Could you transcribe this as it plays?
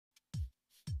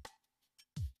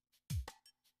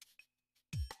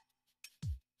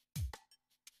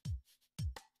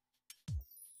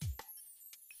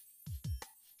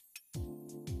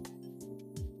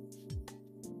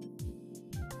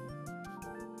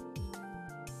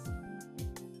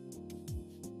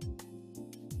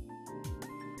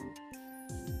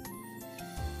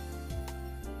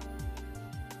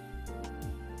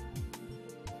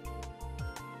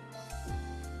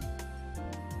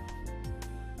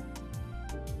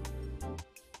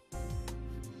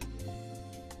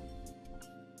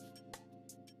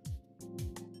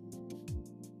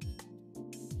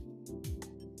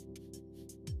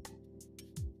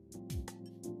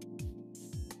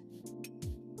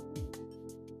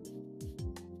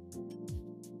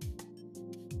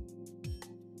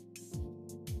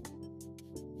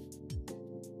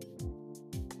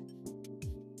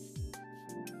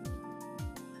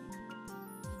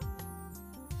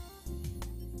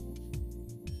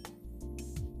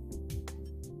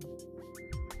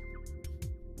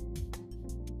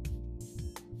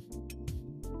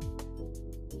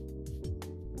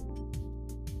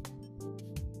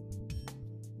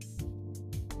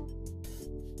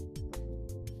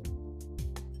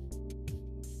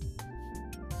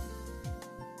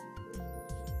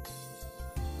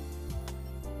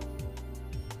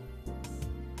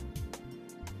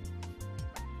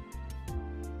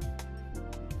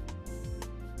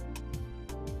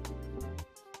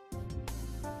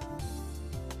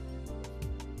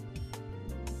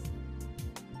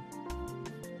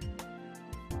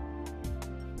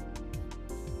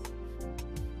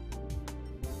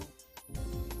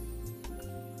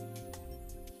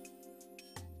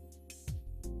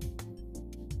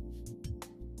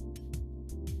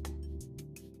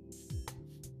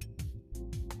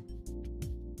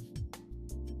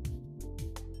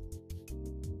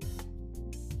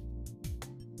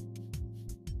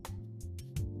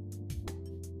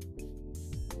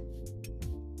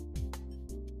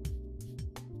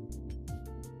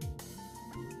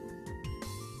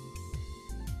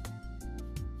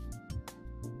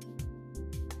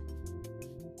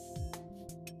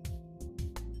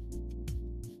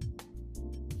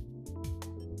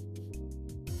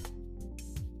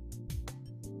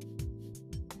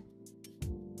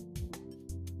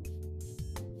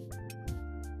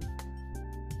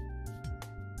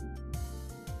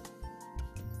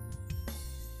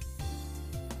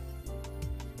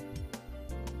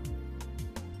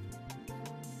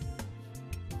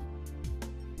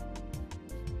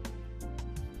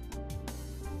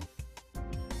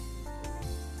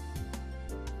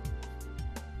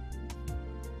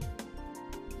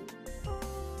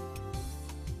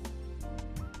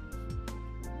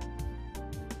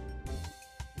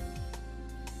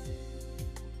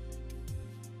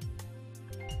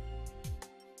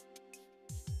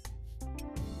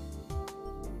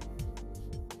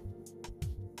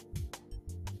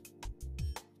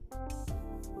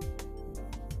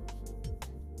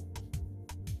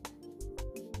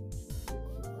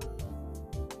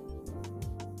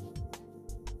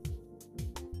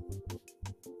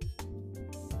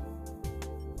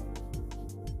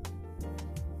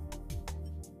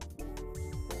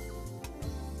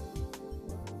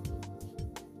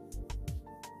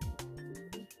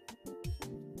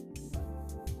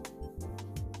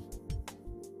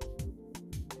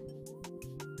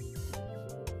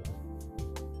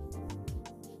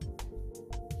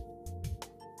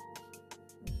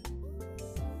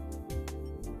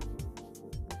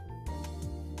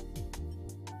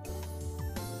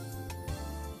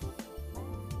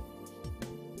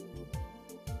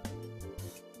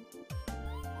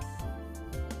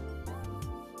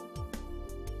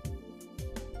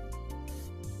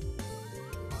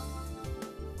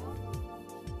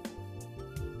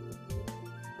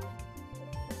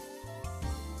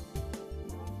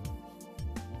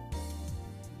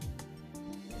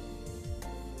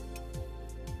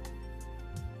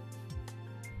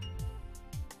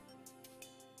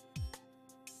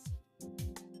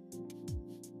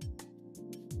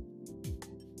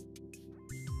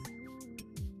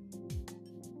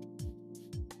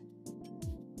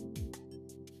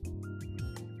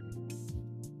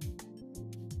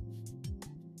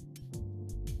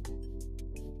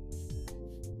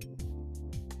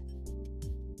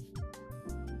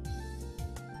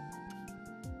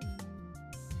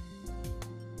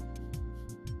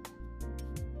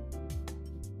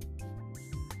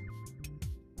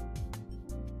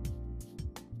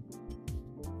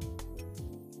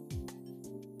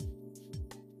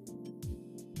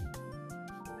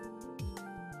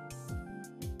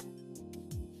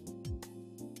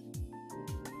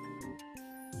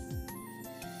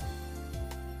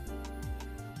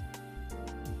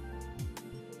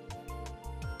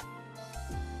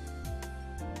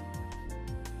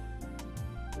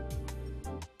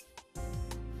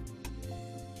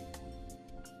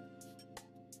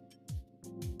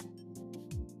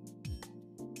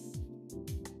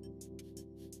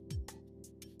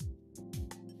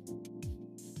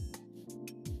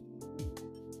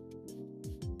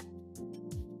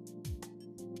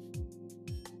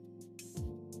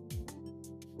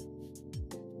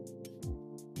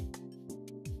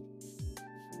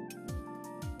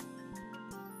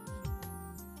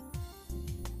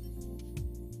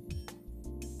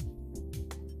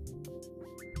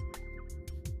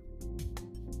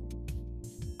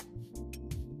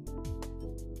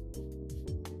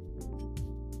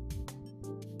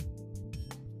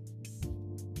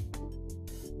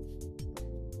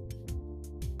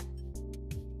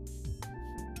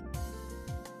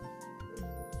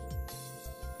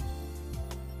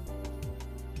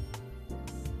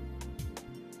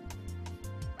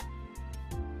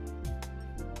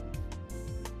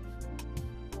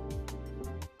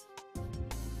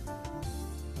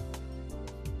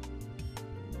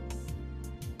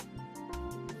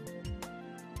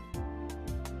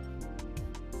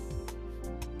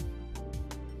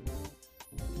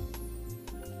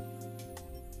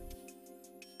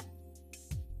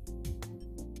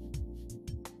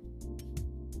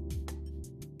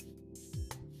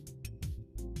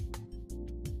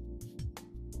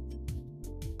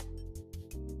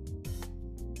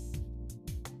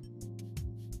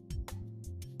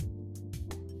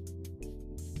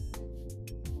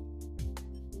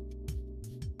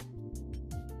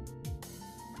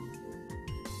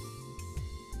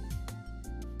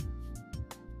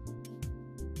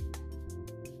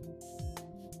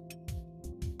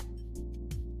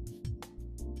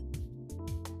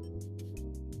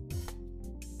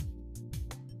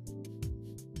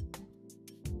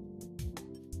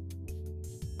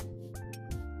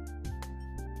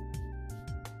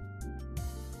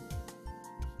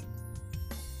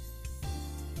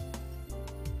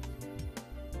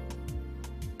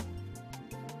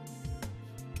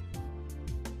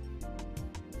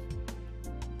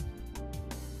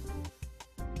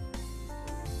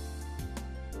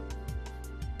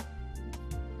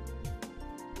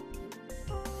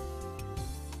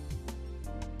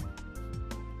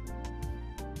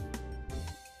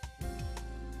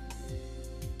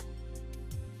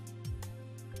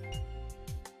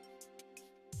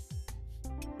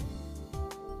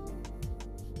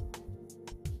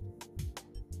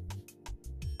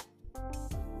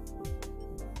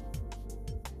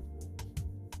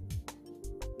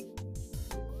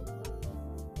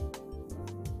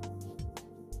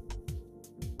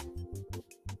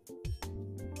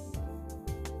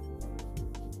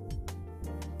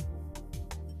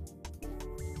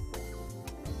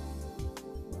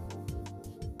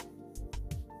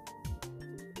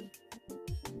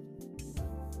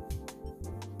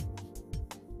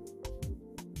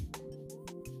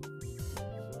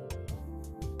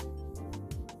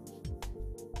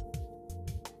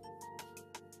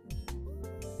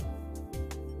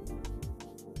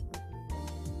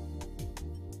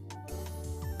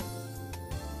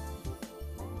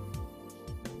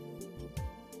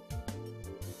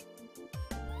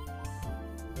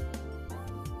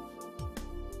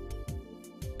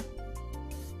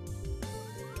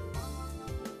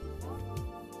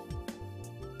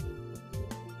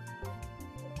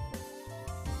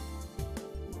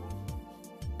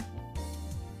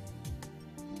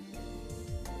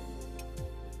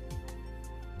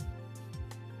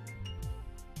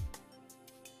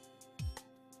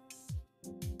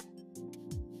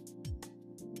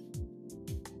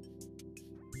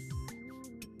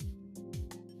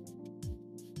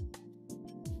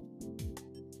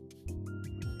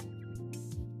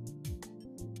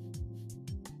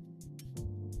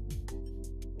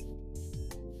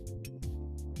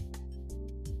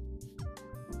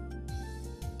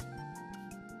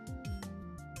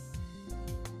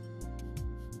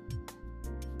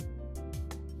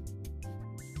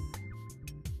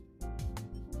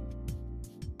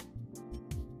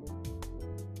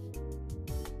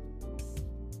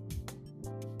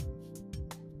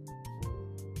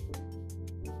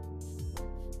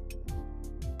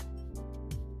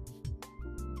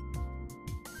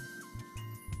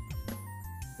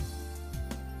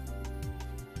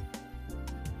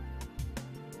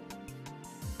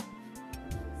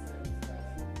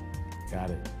Got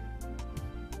it.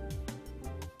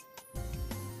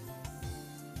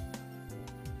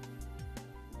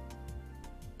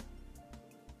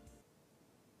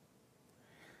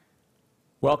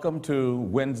 Welcome to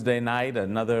Wednesday night,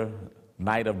 another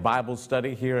night of Bible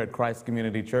study here at Christ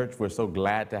Community Church. We're so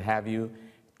glad to have you,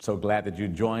 so glad that you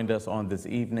joined us on this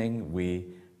evening. We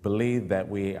believe that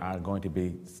we are going to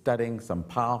be studying some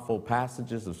powerful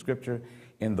passages of Scripture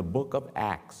in the book of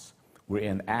Acts. We're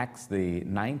in Acts, the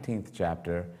 19th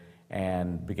chapter,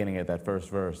 and beginning at that first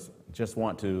verse. Just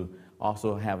want to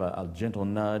also have a gentle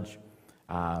nudge.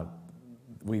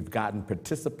 We've gotten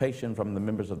participation from the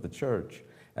members of the church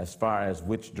as far as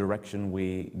which direction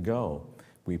we go.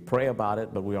 We pray about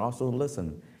it, but we also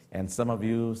listen. And some of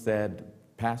you said,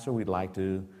 Pastor, we'd like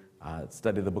to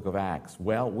study the book of Acts.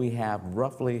 Well, we have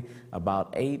roughly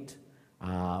about 8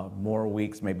 more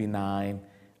weeks, maybe 9.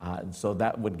 So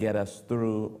that would get us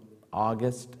through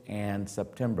August and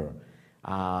September.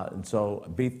 And so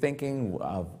be thinking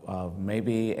of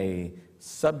maybe a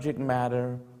subject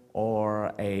matter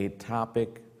or a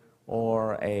topic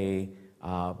or a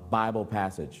Bible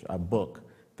passage, a book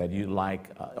that you like,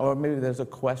 or maybe there's a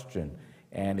question.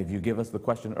 And if you give us the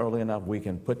question early enough, we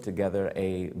can put together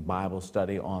a Bible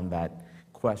study on that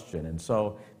question. And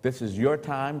so this is your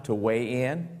time to weigh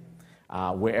in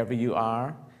wherever you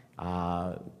are.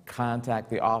 Contact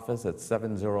the office at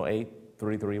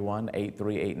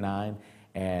 708-331-8389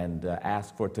 and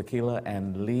ask for tequila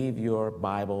and leave your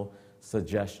Bible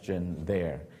suggestion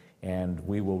there. And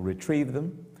we will retrieve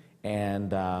them.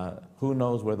 And who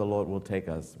knows where the Lord will take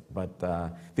us. But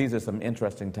these are some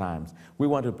interesting times. We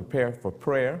want to prepare for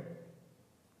prayer.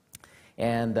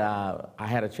 And I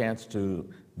had a chance to,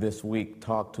 this week,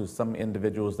 talk to some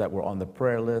individuals that were on the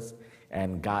prayer list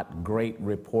and got great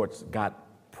reports, got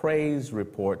praise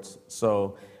reports.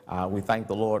 So we thank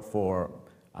the Lord for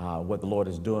what the Lord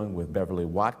is doing with Beverly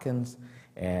Watkins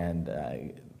and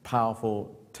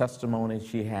powerful testimony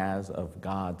she has of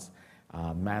God's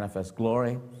manifest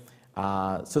glory.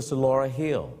 Sister Laura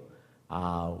Hill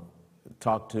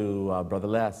talked to Brother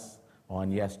Les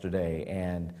on yesterday,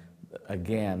 and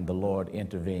again, the Lord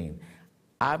intervened.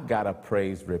 I've got a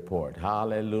praise report.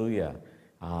 Hallelujah.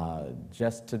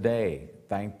 Just today,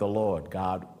 thank the Lord,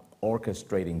 God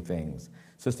orchestrating things.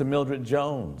 Sister Mildred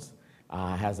Jones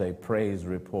has a praise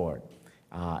report.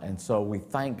 And so we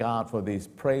thank God for these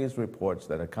praise reports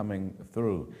that are coming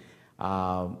through.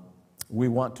 We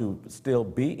want to still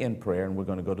be in prayer, and we're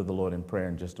going to go to the Lord in prayer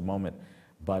in just a moment.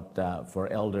 But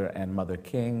for Elder and Mother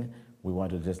King, we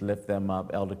want to just lift them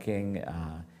up. Elder King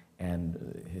and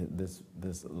this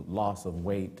loss of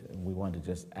weight, we want to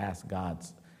just ask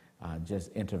God's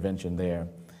just intervention there.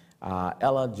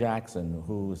 Ella Jackson,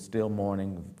 who is still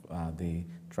mourning the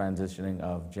transitioning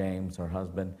of James, her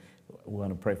husband. We want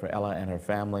to pray for Ella and her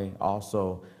family.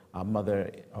 Also,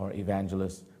 Mother or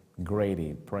Evangelist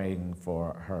Grady, praying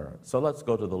for her. So let's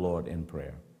go to the Lord in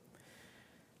prayer.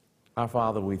 Our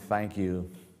Father, we thank you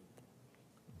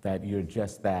that you're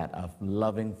just that, a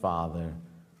loving Father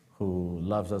who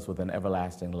loves us with an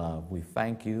everlasting love. We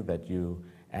thank you that you,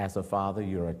 as a father,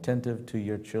 you're attentive to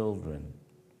your children.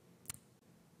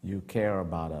 You care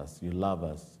about us, you love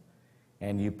us,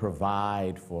 and you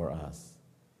provide for us.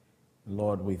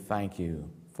 Lord, we thank you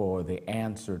for the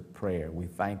answered prayer. We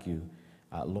thank you,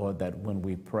 Lord, that when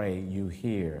we pray, you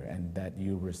hear and that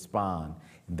you respond,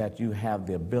 and that you have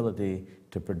the ability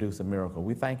to produce a miracle.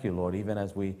 We thank you, Lord, even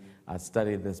as we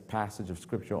study this passage of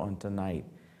Scripture on tonight,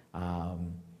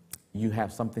 you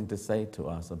have something to say to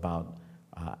us about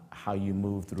how you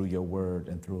move through your word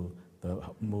and through the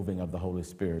moving of the Holy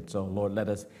Spirit. So, Lord, let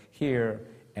us hear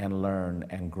and learn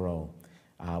and grow.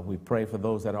 We pray for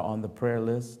those that are on the prayer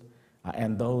list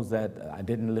and those that I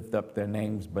didn't lift up their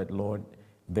names, but, Lord,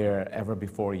 they're ever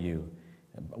before you.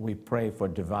 We pray for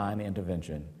divine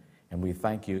intervention, and we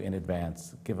thank you in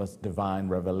advance. Give us divine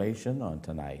revelation on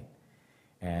tonight,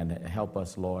 and help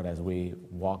us, Lord, as we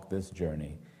walk this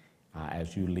journey,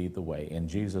 as you lead the way. In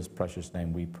Jesus' precious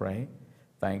name we pray.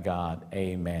 Thank God.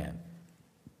 Amen.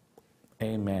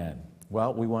 Amen.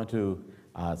 Well, we want to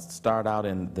start out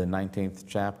in the 19th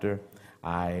chapter.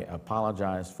 I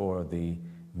apologize for the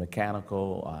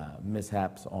mechanical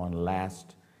mishaps on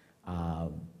last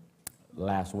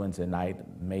Wednesday night.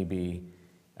 Maybe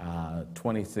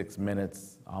 26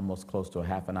 minutes, almost close to a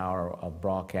half an hour of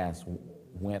broadcast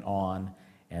went on,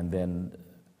 and then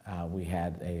we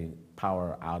had a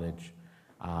power outage.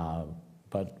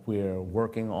 But we're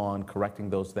working on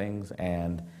correcting those things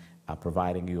and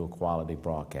providing you a quality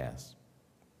broadcast.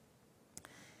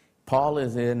 Paul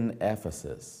is in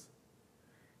Ephesus.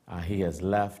 He has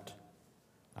left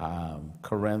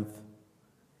Corinth,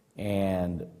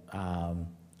 And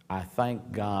I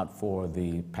thank God for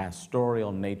the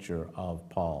pastoral nature of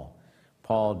Paul.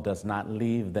 Paul does not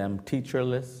leave them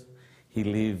teacherless. He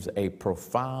leaves a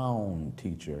profound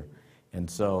teacher. And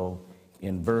so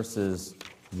in verses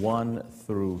 1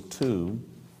 through 2,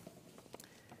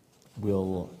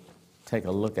 we'll take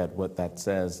a look at what that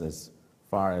says as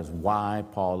far as why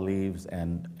Paul leaves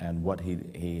and what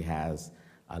he has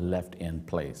left in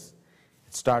place.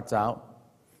 It starts out,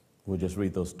 we'll just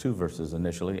read those 2 verses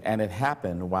initially. And it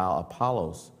happened while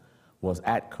Apollos was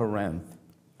at Corinth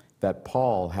that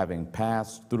Paul, having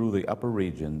passed through the upper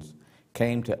regions,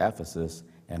 came to Ephesus,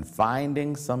 and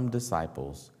finding some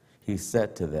disciples, he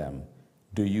said to them,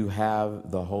 "Do you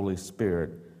have the Holy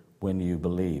Spirit when you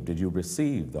believed? Did you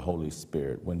receive the Holy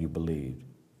Spirit when you believed?"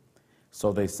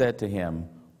 So they said to him,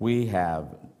 "We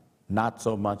have not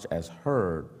so much as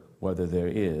heard whether there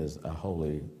is a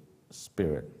Holy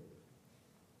Spirit."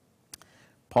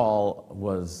 Paul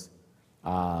was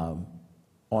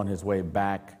on his way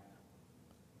back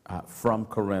from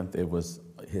Corinth. It was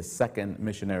his second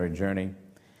missionary journey,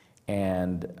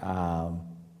 and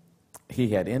he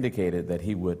had indicated that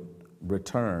he would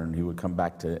return, he would come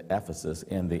back to Ephesus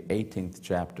in the 18th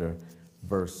chapter,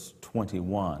 verse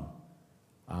 21.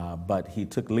 But he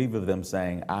took leave of them,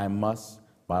 saying, "I must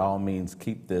by all means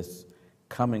keep this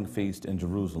coming feast in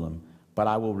Jerusalem, but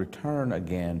I will return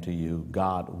again to you,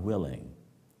 God willing."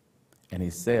 And he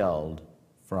sailed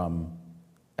from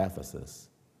Ephesus.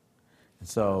 And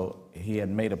so he had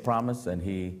made a promise, and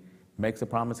he makes a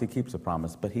promise, he keeps a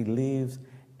promise, but he leaves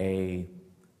a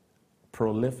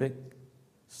prolific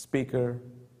speaker,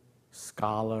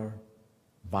 scholar,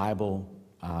 Bible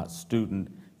student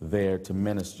there to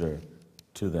minister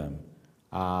to them.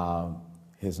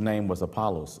 His name was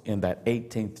Apollos. In that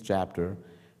 18th chapter,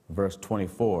 verse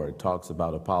 24, it talks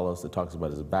about Apollos, it talks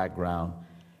about his background.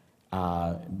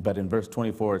 But in verse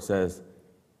 24 it says,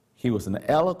 "He was an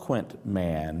eloquent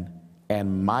man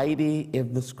and mighty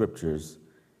in the scriptures,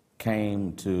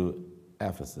 came to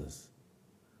Ephesus."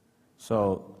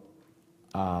 So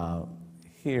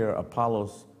here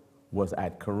Apollos was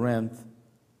at Corinth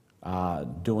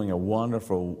doing a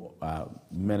wonderful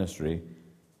ministry.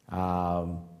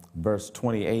 Verse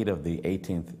 28 of the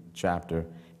 18th chapter,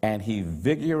 "And he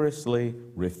vigorously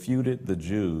refuted the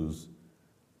Jews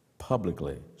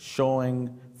publicly,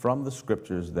 showing from the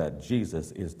scriptures that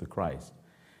Jesus is the Christ."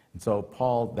 And so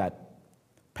Paul, that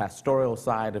pastoral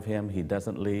side of him, he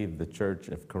doesn't leave the church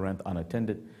of Corinth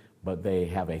unattended, but they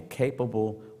have a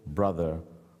capable brother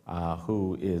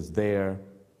who is there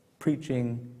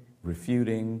preaching,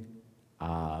 refuting,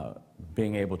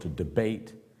 being able to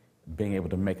debate, being able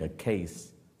to make a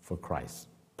case for Christ.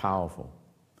 Powerful.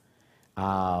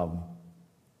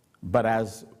 But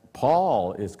as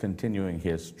Paul is continuing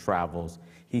his travels,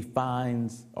 he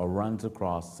finds or runs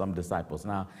across some disciples.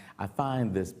 Now, I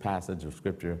find this passage of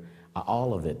Scripture,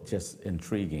 all of it, just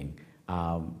intriguing.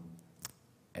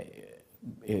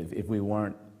 If we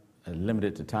weren't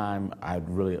limited to time, I'd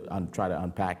really try to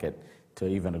unpack it to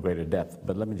even a greater depth.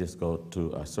 But let me just go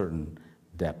to a certain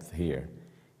depth here.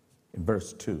 In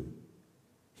verse 2,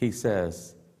 he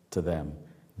says to them,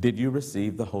 "Did you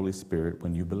receive the Holy Spirit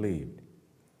when you believed?"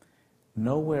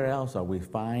 Nowhere else are we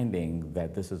finding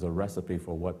that this is a recipe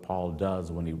for what Paul does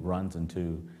when he runs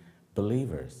into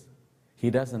believers. He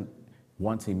doesn't,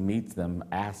 once he meets them,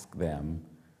 ask them,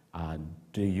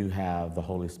 "Do you have the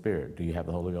Holy Spirit? Do you have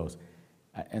the Holy Ghost?"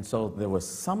 And so there was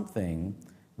something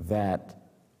that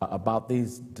about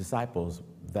these disciples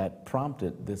that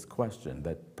prompted this question,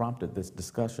 that prompted this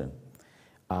discussion.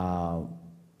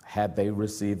 Had they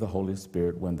received the Holy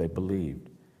Spirit when they believed?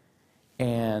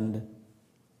 And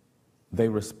they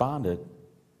responded,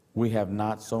 "We have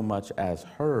not so much as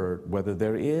heard whether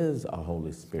there is a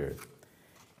Holy Spirit."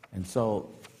 And so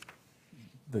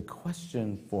the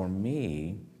question for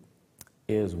me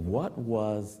is, what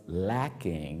was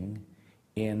lacking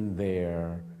in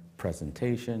their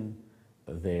presentation,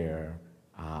 their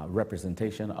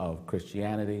representation of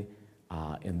Christianity,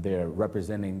 in their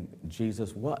representing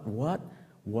Jesus? What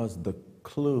was the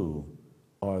clue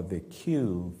or the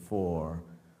cue for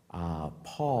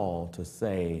Paul to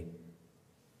say,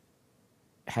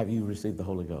 "Have you received the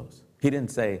Holy Ghost?" He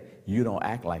didn't say, "You don't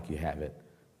act like you have it,"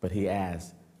 but he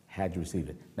asked, "Had you received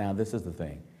it?" Now, this is the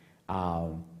thing.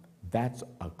 That's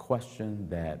a question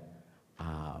that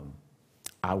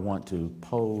I want to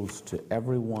pose to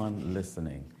everyone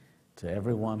listening, to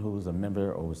everyone who's a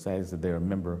member or who says that they're a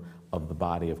member of the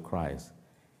body of Christ.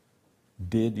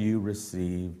 Did you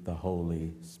receive the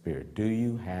Holy Spirit? Do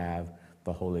you have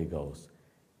the Holy Ghost?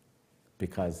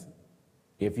 Because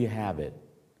if you have it,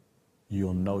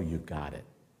 you'll know you got it.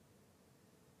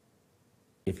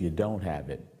 If you don't have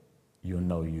it, you'll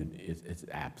know it's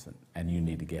absent and you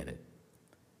need to get it.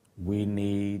 We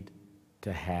need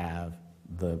to have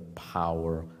the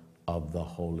power of the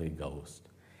Holy Ghost.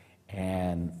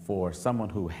 And for someone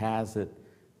who has it,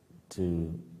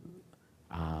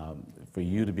 for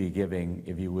you to be giving,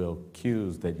 if you will,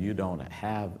 cues that you don't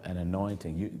have an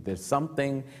anointing. There's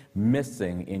something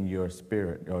missing in your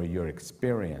spirit or your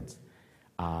experience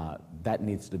that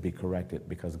needs to be corrected,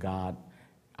 because God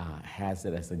has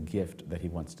it as a gift that he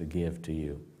wants to give to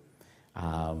you.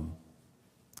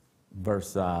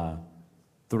 Verse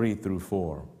 3 through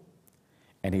 4.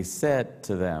 And he said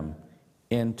to them,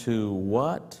 into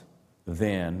what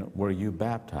then were you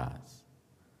baptized?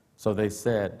 So they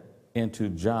said, into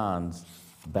John's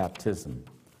baptism.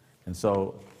 And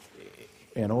so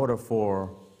in order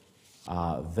for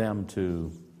them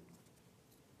to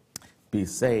be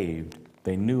saved,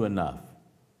 they knew enough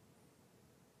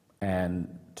and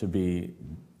to be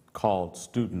called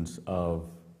students of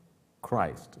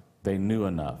Christ. They knew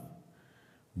enough,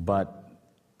 but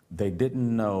they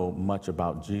didn't know much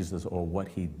about Jesus or what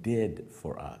he did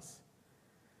for us.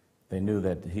 They knew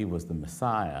that he was the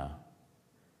Messiah.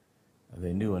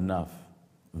 They knew enough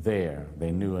there.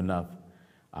 They knew enough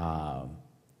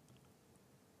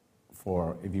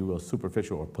for, if you will,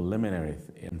 superficial or preliminary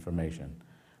information,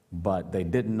 but they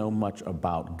didn't know much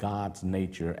about God's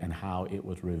nature and how it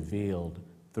was revealed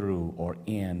through or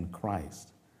in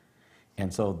Christ.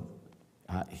 And so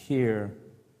here,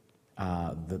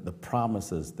 the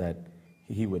promises that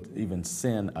he would even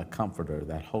send a comforter,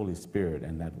 that Holy Spirit,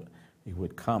 and that he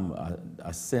would come,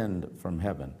 ascend from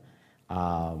heaven.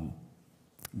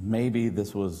 Maybe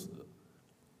this was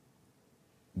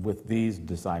with these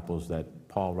disciples that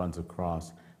Paul runs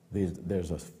across.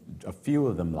 There's a few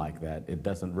of them like that. It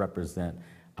doesn't represent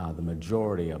the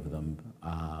majority of them.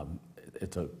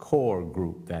 It's a core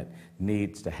group that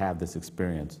needs to have this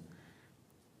experience.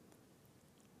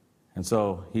 And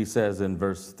so he says in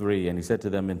verse 3, and he said to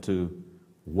them, into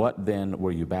what then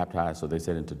were you baptized? So they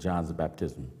said, into John's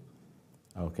baptism.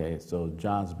 Okay, so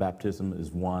John's baptism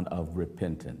is one of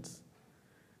repentance.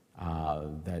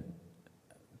 That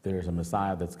there's a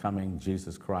Messiah that's coming,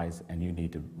 Jesus Christ, and you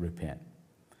need to repent.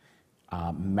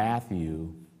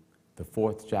 Matthew, the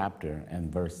 4th chapter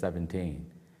and verse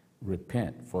 17,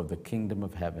 repent, for the kingdom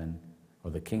of heaven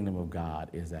or the kingdom of God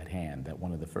is at hand. That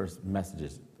one of the first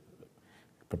messages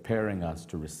preparing us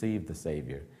to receive the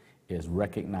Savior is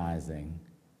recognizing,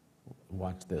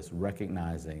 watch this,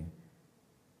 recognizing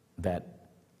that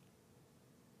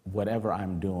whatever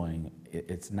I'm doing,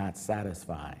 it's not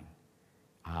satisfying.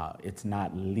 It's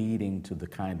not leading to the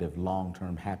kind of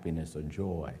long-term happiness or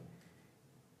joy.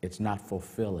 It's not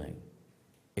fulfilling.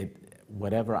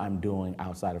 Whatever I'm doing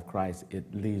outside of Christ,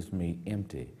 it leaves me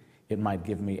empty. It might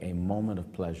give me a moment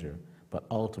of pleasure, but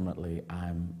ultimately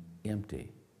I'm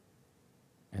empty.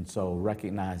 And so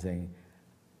recognizing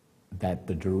that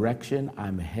the direction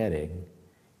I'm heading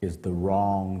is the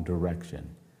wrong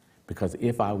direction. Because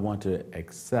if I want to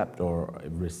accept or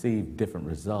receive different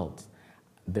results,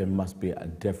 there must be a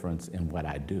difference in what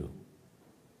I do.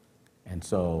 And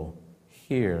so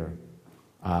here,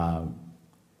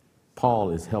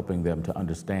 Paul is helping them to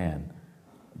understand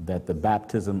that the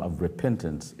baptism of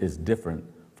repentance is different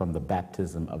from the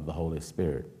baptism of the Holy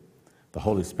Spirit. The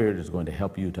Holy Spirit is going to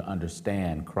help you to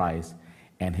understand Christ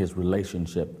and his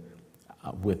relationship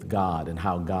with God and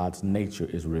how God's nature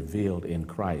is revealed in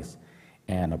Christ.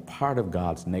 And a part of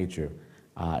God's nature,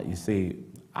 you see,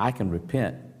 I can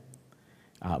repent,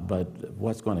 but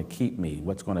what's going to keep me?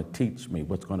 What's going to teach me?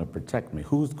 What's going to protect me?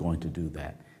 Who's going to do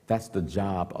that? That's the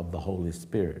job of the Holy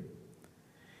Spirit.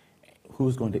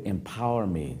 Who's going to empower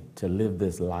me to live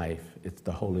this life? It's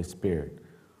the Holy Spirit.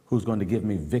 Who's going to give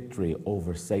me victory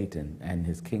over Satan and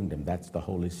his kingdom? That's the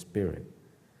Holy Spirit.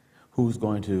 Who's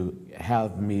going to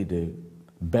have me to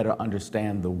better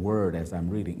understand the word as I'm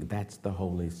reading? That's the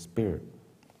Holy Spirit.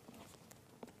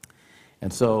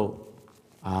 And so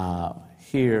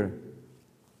here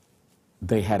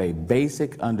they had a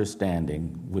basic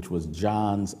understanding, which was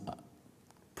John's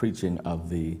preaching of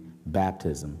the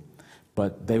baptism,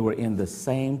 but they were in the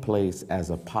same place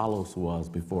as Apollos was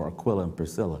before Aquila and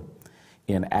Priscilla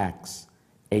in Acts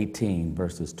 18,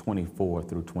 verses 24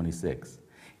 through 26.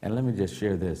 And let me just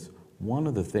share this. One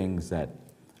of the things that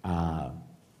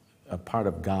a part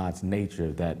of God's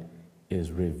nature that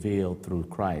is revealed through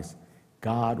Christ,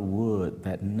 God would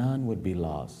that none would be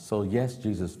lost. So yes,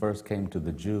 Jesus first came to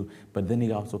the Jew, but then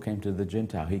he also came to the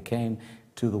Gentile. He came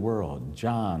to the world.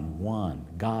 John 1,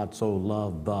 God so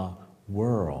loved the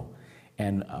world.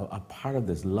 And a part of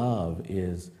this love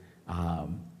is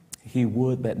he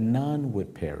would that none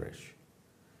would perish,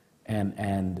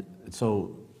 And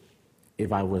so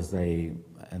if I was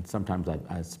and sometimes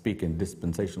I speak in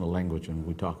dispensational language, and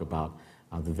we talk about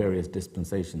the various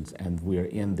dispensations, and we're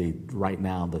in right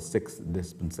now, the sixth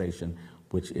dispensation,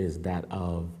 which is that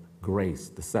of grace.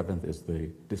 The seventh is the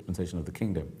dispensation of the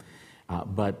kingdom.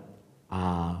 But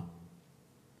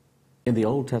in the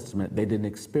Old Testament, they didn't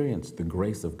experience the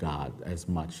grace of God as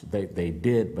much. They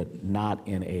did, but not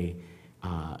in a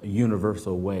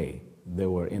universal way. There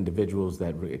were individuals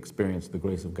that experienced the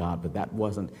grace of God, but that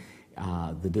wasn't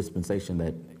the dispensation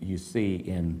that you see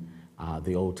in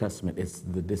the Old Testament. It's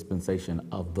the dispensation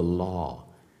of the law.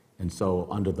 And so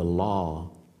under the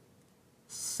law,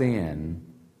 sin,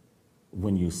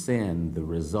 when you sin, the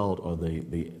result or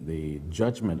the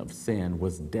judgment of sin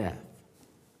was death.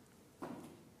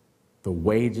 The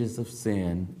wages of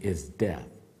sin is death.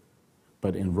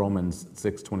 But in Romans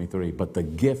 6:23, but the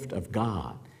gift of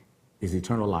God is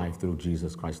eternal life through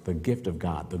Jesus Christ. The gift of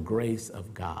God, the grace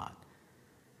of God.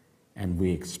 And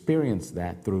we experience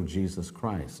that through Jesus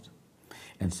Christ.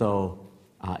 And so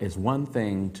it's one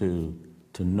thing to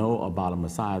know about a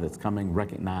Messiah that's coming,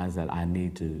 recognize that I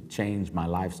need to change my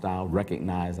lifestyle,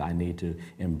 recognize I need to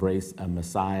embrace a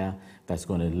Messiah that's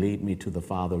going to lead me to the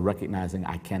Father, recognizing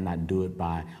I cannot do it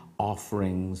by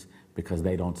offerings because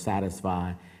they don't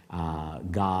satisfy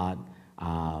God,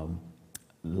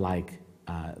 like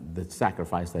the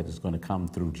sacrifice that is going to come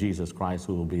through Jesus Christ,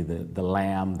 who will be the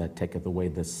Lamb that taketh away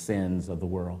the sins of the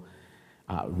world.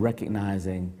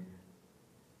 Recognizing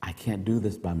I can't do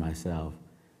this by myself.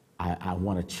 I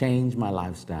want to change my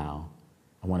lifestyle.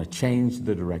 I want to change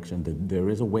the direction. There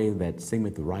is a way that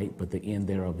seemeth right, but the end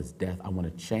thereof is death. I want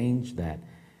to change that.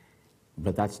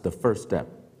 But that's the first step.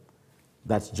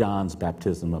 That's John's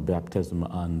baptism, a baptism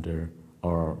under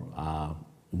or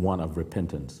one of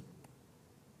repentance,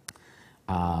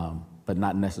 but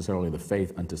not necessarily the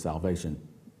faith unto salvation.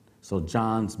 So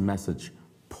John's message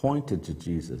pointed to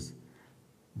Jesus,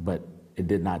 but it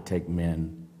did not take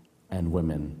men and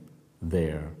women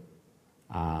there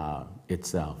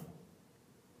itself.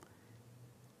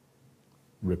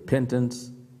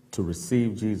 Repentance to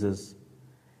receive Jesus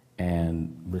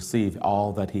and receive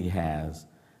all that he has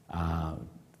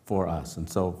for us. And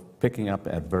so picking up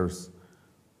at verse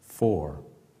 4,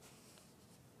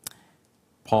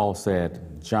 Paul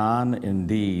said, John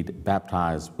indeed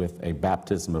baptized with a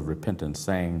baptism of repentance,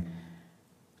 saying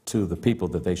to the people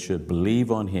that they should believe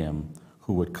on him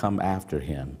who would come after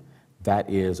him, that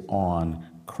is, on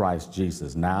Christ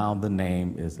Jesus. Now the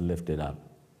name is lifted up.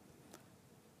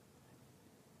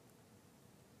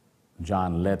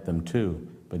 John led them to,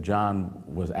 but John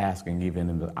was asking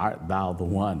even, art thou the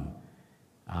one,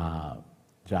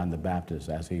 John the Baptist,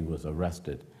 as he was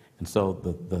arrested. And so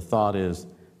the thought is,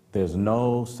 there's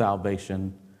no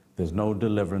salvation, there's no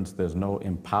deliverance, there's no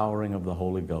empowering of the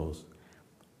Holy Ghost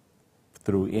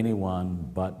through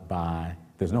anyone but by,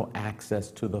 there's no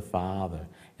access to the Father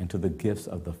and to the gifts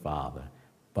of the Father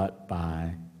but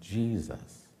by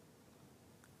Jesus.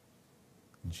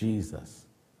 Jesus.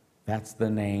 That's the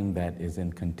name that is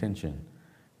in contention,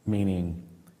 meaning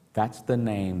that's the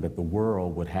name that the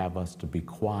world would have us to be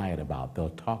quiet about. They'll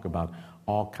talk about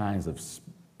all kinds of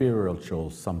spiritual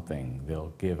something.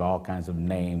 They'll give all kinds of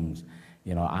names.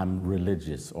 You know, I'm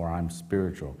religious or I'm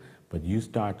spiritual. But you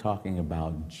start talking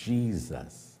about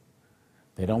Jesus.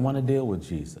 They don't want to deal with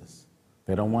Jesus.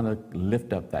 They don't want to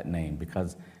lift up that name,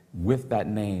 because with that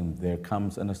name there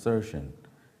comes an assertion.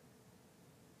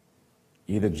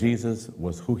 Either Jesus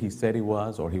was who he said he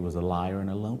was, or he was a liar and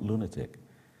a lunatic.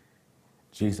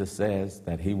 Jesus says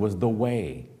that he was the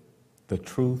way, the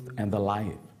truth, and the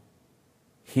life.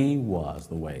 He was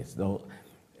the way. So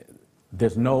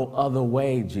there's no other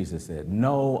way, Jesus said.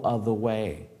 No other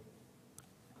way.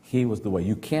 He was the way.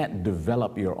 You can't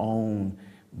develop your own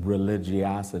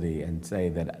religiosity and say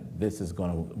that this is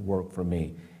going to work for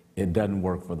me. It doesn't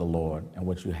work for the Lord, and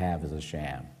what you have is a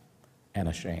sham and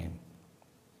a shame.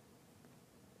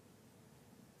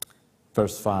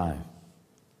 Verse 5.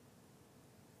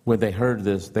 When they heard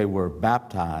this, they were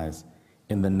baptized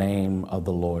in the name of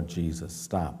the Lord Jesus.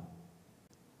 Stop.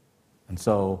 And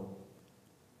so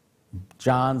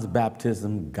John's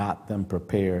baptism got them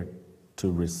prepared to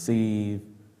receive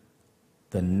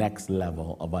the next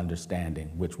level of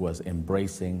understanding, which was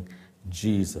embracing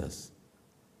Jesus.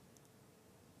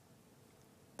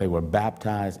 They were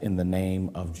baptized in the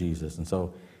name of Jesus. And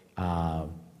so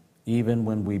even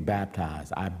when we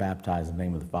baptize, I baptize in the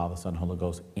name of the Father, Son, and Holy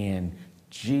Ghost, in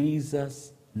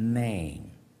Jesus'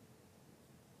 name.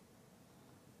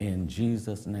 In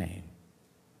Jesus' name.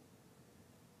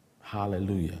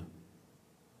 Hallelujah.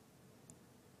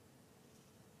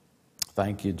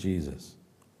 Thank you, Jesus.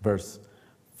 Verse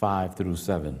 5 through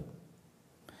 7.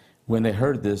 When they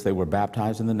heard this, they were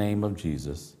baptized in the name of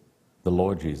Jesus, the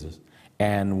Lord Jesus.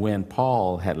 And when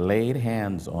Paul had laid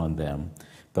hands on them,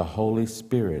 the Holy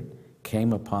Spirit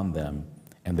came upon them,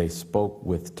 and they spoke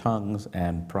with tongues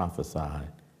and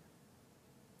prophesied.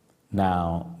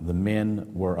 Now, the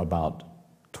men were about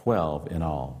 12 in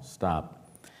all. Stop.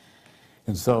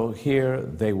 And so here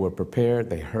they were prepared.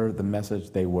 They heard the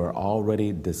message. They were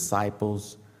already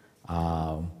disciples.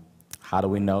 How do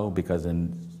we know? Because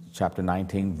in chapter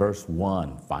 19, verse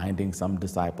 1, finding some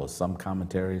disciples, some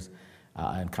commentaries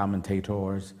and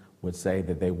commentators would say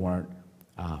that they weren't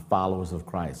followers of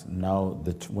Christ. No,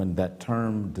 when that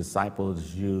term disciple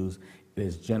is used, it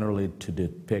is generally to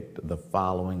depict the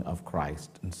following of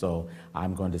Christ. And so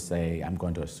I'm going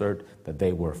to assert that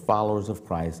they were followers of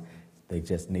Christ. They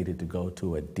just needed to go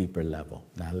to a deeper level.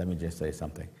 Now, let me just say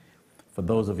something. For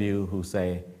those of you who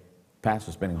say,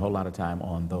 Pastor's spending a whole lot of time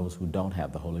on those who don't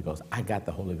have the Holy Ghost. I got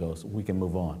the Holy Ghost. We can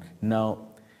move on. No,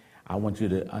 I want you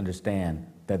to understand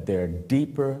that there are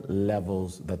deeper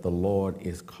levels that the Lord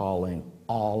is calling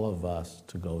all of us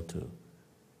to go to.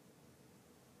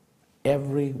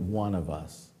 Every one of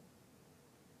us,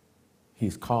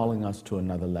 He's calling us to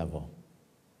another level.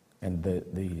 And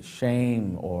the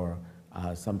shame or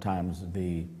sometimes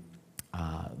the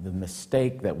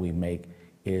mistake that we make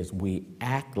is we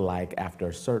act like after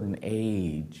a certain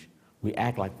age, we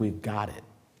act like we've got it.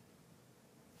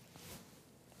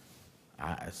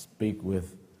 I speak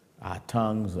with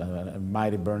tongues, a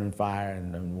mighty burning fire,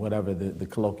 and whatever the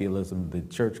colloquialism, the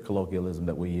church colloquialism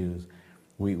that we use.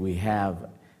 We have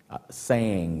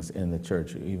sayings in the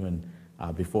church, even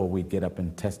before we get up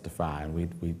and testify, and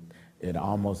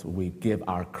we give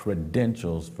our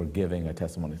credentials for giving a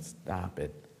testimony. Stop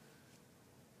it.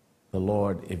 The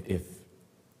Lord, if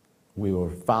we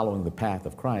were following the path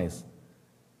of Christ,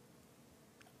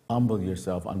 humble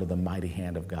yourself under the mighty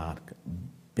hand of God.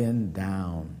 Bend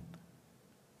down.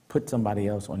 Put somebody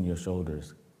else on your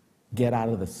shoulders. Get out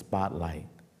of the spotlight.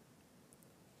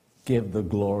 Give the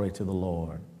glory to the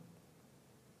Lord.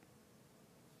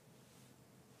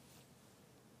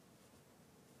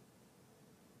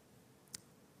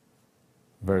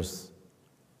 Verse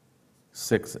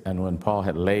 6, and when Paul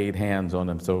had laid hands on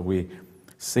them, so we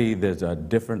see there's a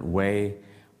different way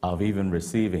of even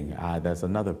receiving. That's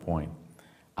another point.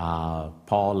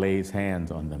 Paul lays hands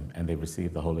on them and they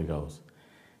receive the Holy Ghost.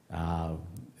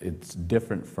 It's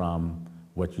different from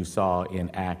what you saw in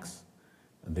Acts,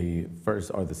 the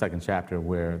first or the second chapter,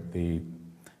 where the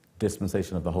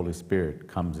dispensation of the Holy Spirit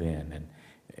comes in, and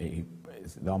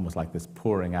it's almost like this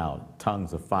pouring out,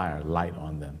 tongues of fire light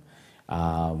on them.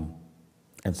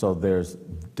 And so there's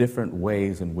different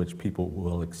ways in which people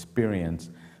will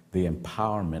experience the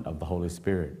empowerment of the Holy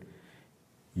Spirit.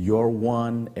 Your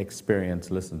one experience,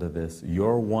 listen to this,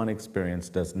 your one experience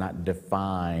does not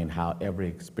define how every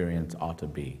experience ought to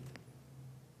be.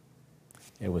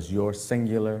 It was your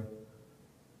singular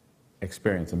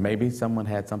experience. And maybe someone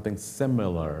had something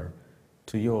similar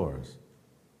to yours.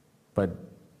 But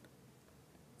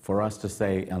for us to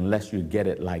say, unless you get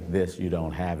it like this, you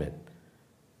don't have it.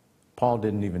 Paul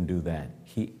didn't even do that.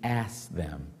 He asked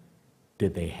them,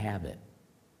 did they have it?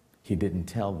 He didn't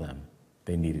tell them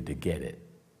they needed to get it.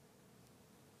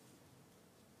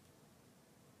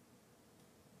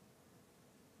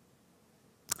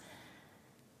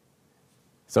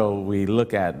 So we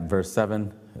look at verse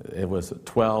 7. It was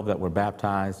 12 that were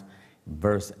baptized.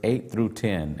 Verse 8 through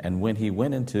 10. And when he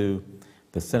went into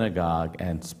the synagogue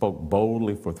and spoke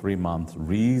boldly for 3 months,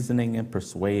 reasoning and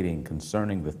persuading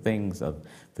concerning the things of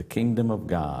the kingdom of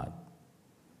God.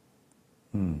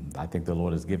 I think the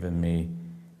Lord has given me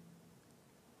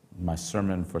my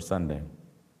sermon for Sunday.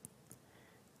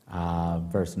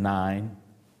 Verse 9.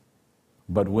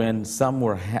 But when some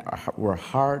were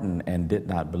hardened and did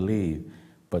not believe,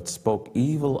 but spoke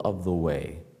evil of the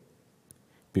way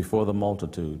before the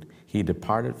multitude, he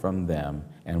departed from them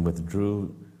and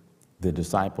withdrew the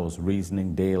disciples,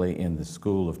 reasoning daily in the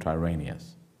school of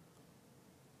Tyrannus.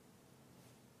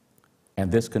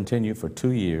 And this continued for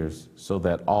 2 years, so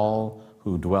that all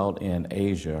who dwelt in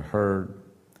Asia heard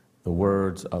the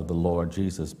words of the Lord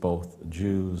Jesus, both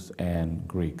Jews and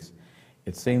Greeks.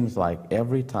 It seems like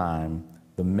every time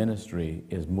the ministry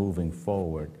is moving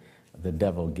forward, the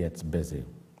devil gets busy.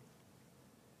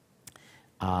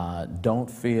 Don't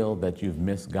feel that you've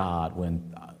missed God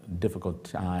when difficult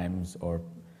times or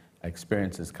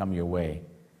experiences come your way.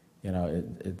 You know,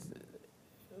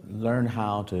 learn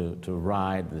how to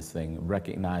ride this thing,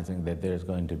 recognizing that there's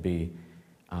going to be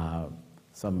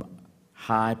some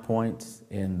high points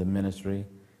in the ministry,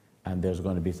 and there's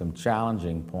going to be some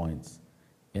challenging points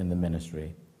in the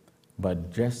ministry.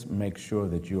 but just make sure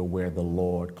that you're where the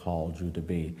Lord called you to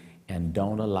be, and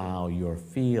don't allow your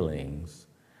feelings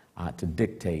to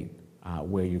dictate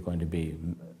where you're going to be.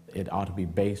 It ought to be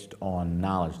based on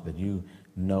knowledge that you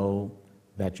know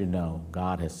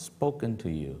God has spoken to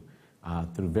you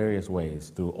through various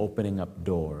ways, through opening up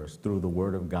doors, through the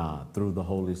Word of God, through the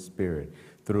Holy Spirit,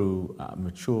 through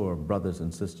mature brothers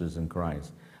and sisters in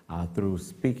Christ, through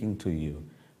speaking to you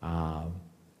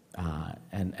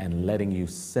and letting you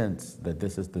sense that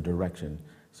this is the direction.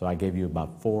 So I gave you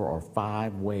about 4 or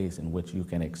 5 ways in which you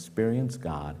can experience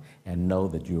God and know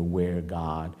that you're where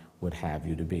God would have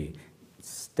you to be.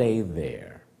 Stay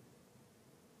there.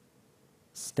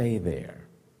 Stay there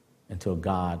until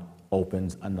God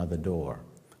opens another door.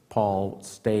 Paul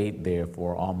stayed there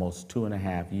for almost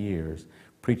 2.5 years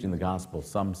preaching the gospel.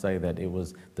 Some say that it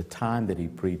was the time that he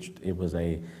preached, it was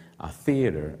a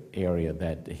theater area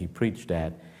that he preached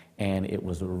at, and it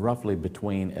was roughly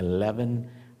between 11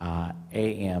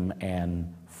 a.m.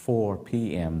 and 4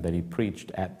 p.m. that he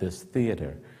preached at this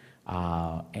theater.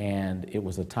 And it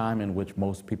was a time in which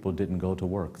most people didn't go to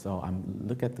work. So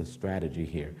look at the strategy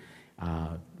here.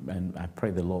 And I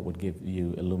pray the Lord would give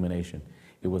you illumination.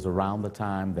 It was around the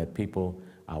time that people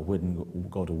wouldn't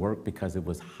go to work because it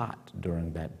was hot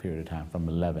during that period of time. From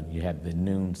 11, you had the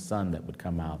noon sun that would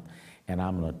come out. And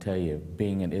I'm going to tell you,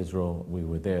 being in Israel, we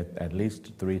were there at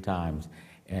least 3 times.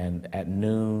 And at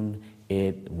noon,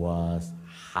 it was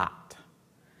hot.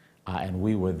 And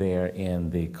we were there in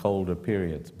the colder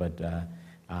periods, but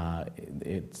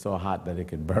it's so hot that it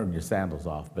could burn your sandals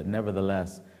off. But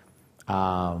nevertheless,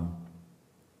 Paul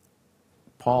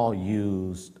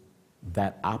used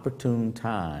that opportune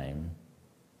time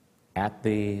at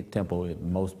the temple.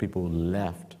 Most people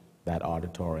left that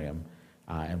auditorium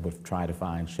and would try to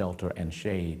find shelter and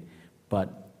shade.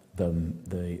 But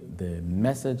the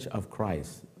message of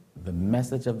Christ, the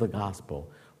message of the gospel,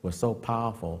 was so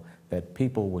powerful that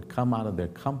people would come out of their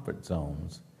comfort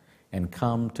zones and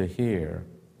come to hear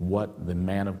what the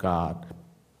man of God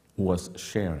was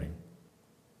sharing.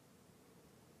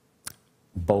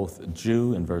 Both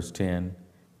Jew in verse 10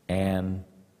 and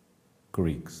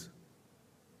Greeks.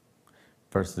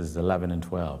 Verses 11 and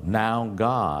 12. Now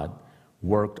God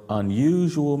worked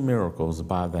unusual miracles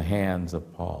by the hands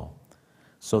of Paul,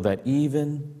 so that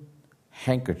even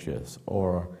handkerchiefs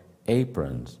or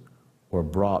aprons were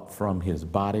brought from his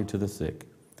body to the sick,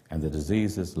 and the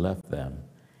diseases left them,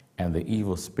 and the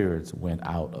evil spirits went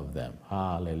out of them.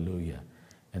 Hallelujah.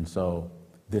 And so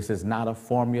this is not a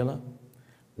formula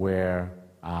where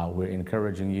we're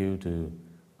encouraging you to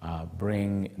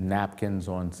bring napkins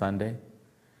on Sunday.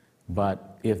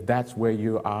 But if that's where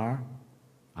you are,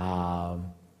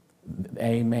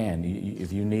 amen.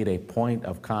 If you need a point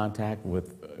of contact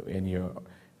in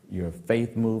your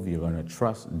faith move, you're going to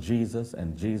trust Jesus,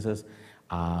 and Jesus,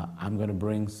 I'm going to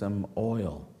bring some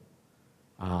oil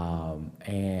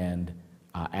and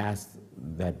ask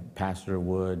that Pastor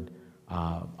would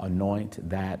anoint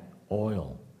that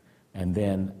oil. And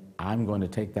then I'm going to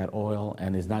take that oil,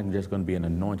 and it's not just going to be an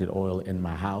anointed oil in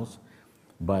my house,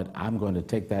 but I'm going to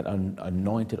take that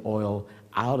anointed oil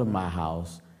out of my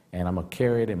house, and I'm going to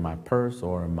carry it in my purse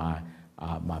or in my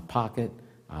pocket.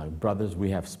 Brothers, we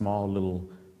have small little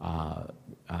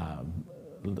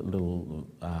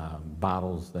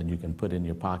bottles that you can put in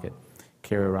your pocket,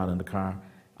 carry around in the car.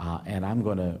 And I'm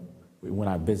going to, when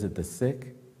I visit the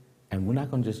sick, and we're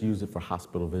not going to just use it for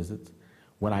hospital visits,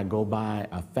 when I go by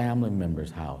a family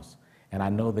member's house, and I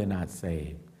know they're not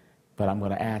saved, but I'm going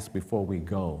to ask before we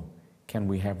go, can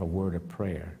we have a word of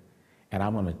prayer? And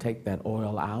I'm going to take that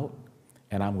oil out,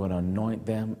 and I'm going to anoint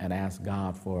them and ask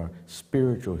God for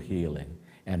spiritual healing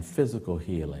and physical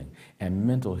healing and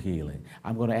mental healing.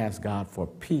 I'm going to ask God for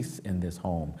peace in this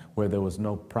home where there was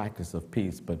no practice of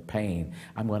peace but pain.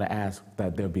 I'm going to ask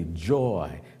that there be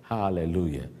joy.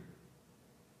 Hallelujah.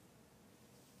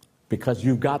 Because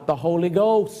you've got the Holy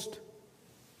Ghost.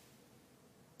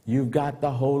 You've got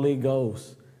the Holy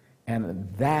Ghost.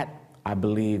 And that, I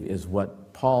believe, is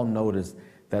what Paul noticed,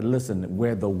 that, listen,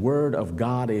 where the Word of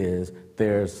God is,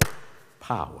 there's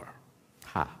power.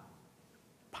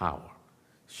 Power.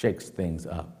 Shakes things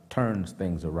up, turns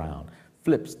things around,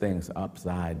 flips things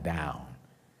upside down.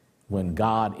 When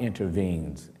God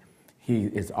intervenes, He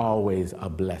is always a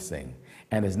blessing.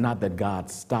 And it's not that God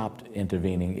stopped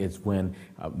intervening, it's when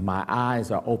my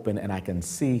eyes are open and I can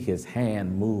see His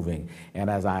hand moving. And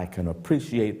as I can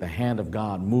appreciate the hand of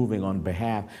God moving on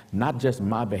behalf, not just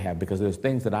my behalf, because there's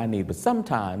things that I need, but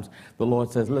sometimes the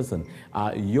Lord says, listen,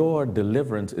 your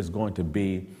deliverance is going to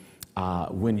be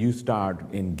when you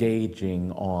start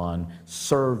engaging on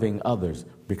serving others,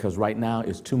 because right now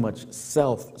it's too much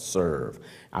self-serve.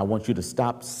 I want you to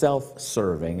stop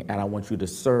self-serving, and I want you to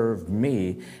serve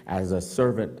me as a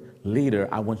servant leader.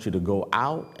 I want you to go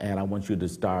out, and I want you to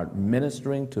start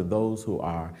ministering to those who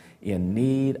are in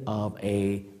need of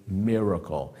a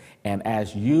miracle. And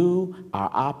as you are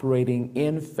operating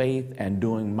in faith and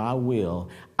doing my will,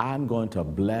 I'm going to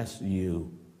bless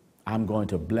you. I'm going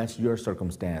to bless your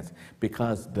circumstance,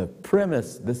 because the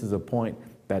premise, this is a point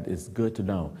that is good to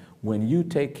know. When you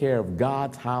take care of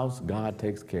God's house, God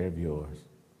takes care of yours.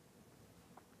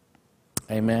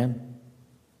 Amen?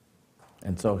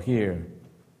 And so here,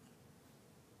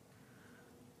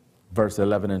 verse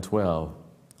 11 and 12,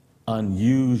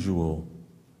 unusual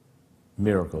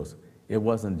miracles. It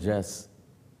wasn't just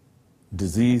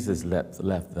diseases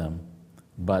left them,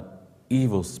 but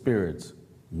evil spirits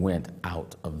went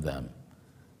out of them.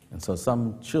 And so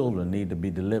some children need to be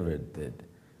delivered. That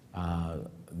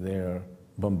they're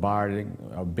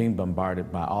being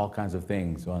bombarded by all kinds of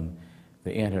things on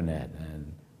the internet and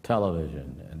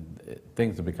television, and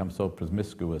things have become so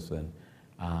promiscuous and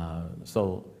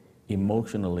so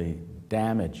emotionally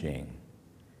damaging,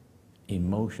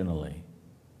 emotionally.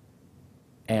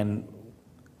 And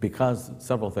because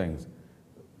several things,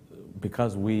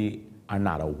 because we are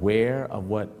not aware of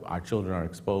what our children are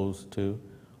exposed to,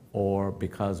 or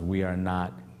because we are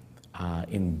not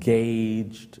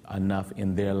engaged enough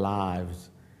in their lives,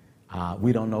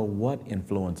 we don't know what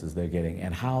influences they're getting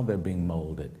and how they're being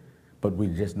molded. But we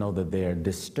just know that they're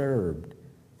disturbed,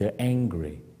 they're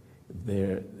angry.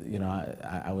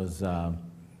 I was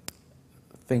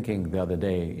thinking the other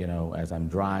day, as I'm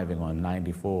driving on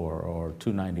 94 or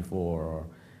 294 or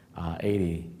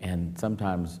 80, and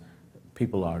sometimes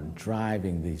people are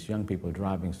driving, these young people are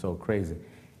driving so crazy.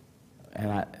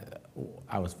 And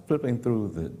I was flipping through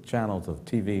the channels of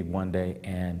TV one day,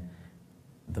 and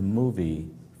the movie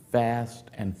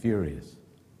Fast and Furious.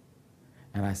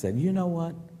 And I said, you know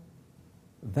what?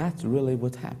 That's really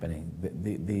what's happening.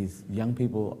 These young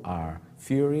people are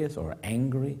furious or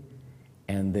angry,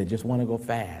 and they just want to go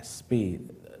fast, speed.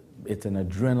 It's an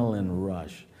adrenaline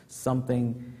rush,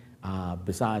 something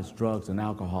besides drugs and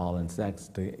alcohol and sex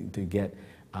to get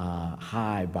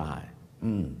high by.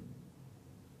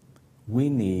 We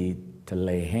need to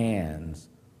lay hands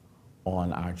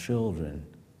on our children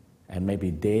and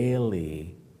maybe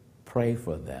daily pray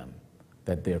for them,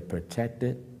 that they're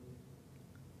protected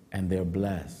and they're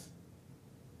blessed.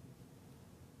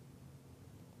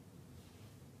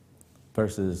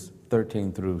 Verses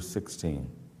 13 through 16.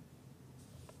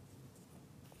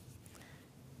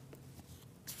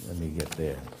 Let me get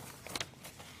there.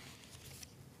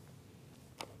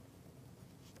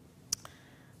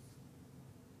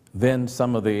 Then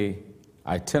some of the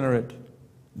itinerant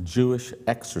Jewish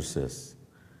exorcists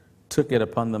took it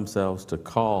upon themselves to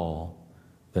call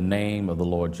the name of the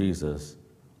Lord Jesus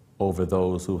over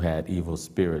those who had evil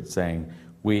spirits, saying,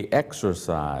 "We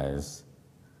exorcise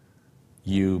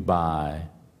you by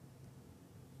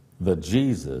the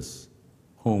Jesus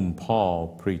whom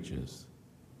Paul preaches."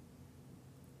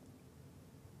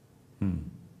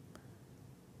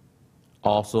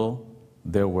 Also,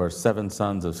 there were 7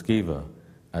 sons of Sceva,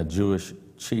 a Jewish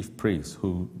chief priest,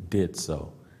 who did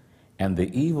so. And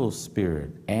the evil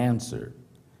spirit answered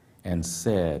and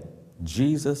said,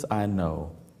 "Jesus I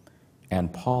know,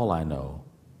 and Paul I know,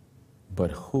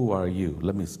 but who are you?"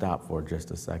 Let me stop for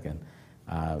just a second,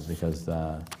 because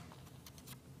I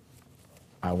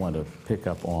want to pick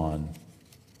up on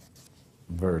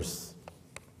verse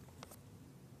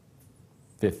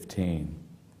 15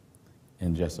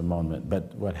 in just a moment.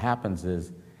 But what happens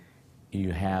is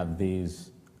you have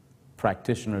these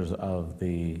practitioners of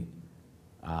the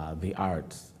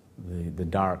arts, the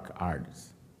dark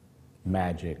arts,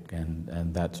 magic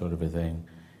and that sort of a thing,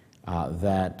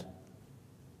 that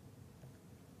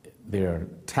they're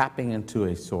tapping into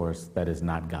a source that is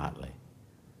not godly.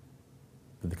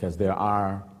 Because there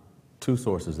are 2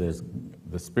 sources. There's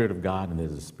the Spirit of God and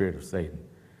there's the Spirit of Satan.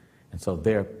 And so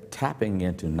they're tapping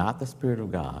into not the Spirit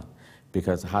of God,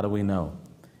 because how do we know?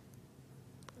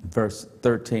 Verse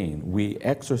 13, "We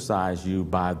exorcise you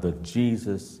by the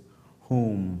Jesus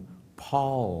whom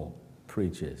Paul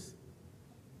preaches."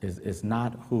 It's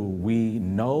not who we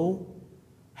know,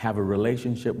 have a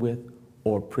relationship with,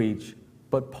 or preach,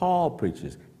 but Paul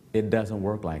preaches. It doesn't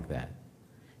work like that.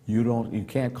 You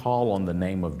can't call on the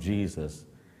name of Jesus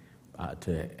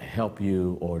to help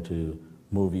you or to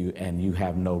move you, and you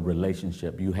have no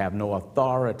relationship. You have no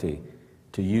authority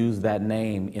to use that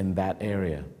name in that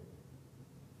area.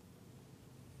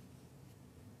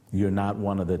 You're not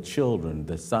one of the children,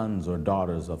 the sons or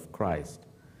daughters of Christ.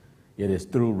 It is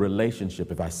through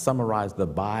relationship. If I summarize the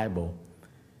Bible,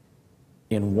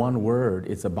 In one word,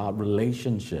 it's about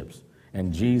relationships.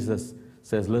 And Jesus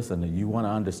says, listen, you want to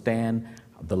understand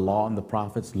the law and the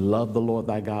prophets, love the Lord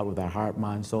thy God with thy heart,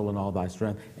 mind, soul, and all thy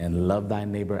strength, and love thy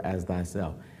neighbor as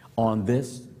thyself. On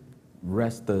this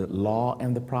rest the law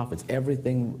and the prophets.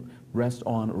 Everything rests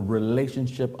on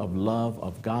relationship of love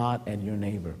of God and your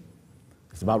neighbor.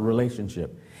 It's about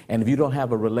relationship. And if you don't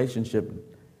have a relationship,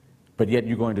 but yet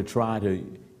you're going to try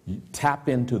to tap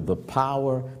into the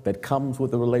power that comes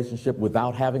with a relationship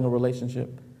without having a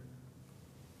relationship,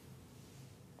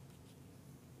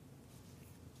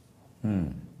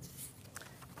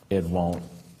 it won't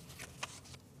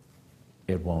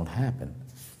happen.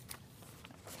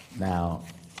 Now,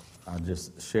 I'll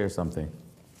just share something.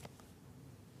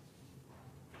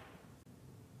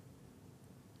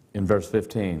 In verse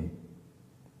 15,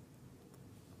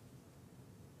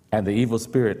 and the evil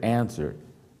spirit answered.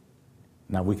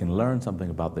 Now we can learn something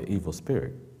about the evil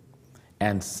spirit.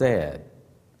 And said,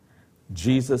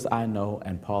 Jesus I know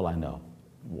and Paul I know.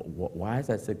 Why is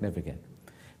that significant?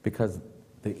 Because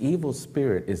the evil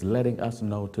spirit is letting us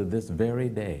know to this very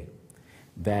day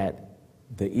that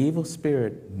the evil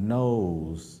spirit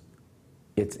knows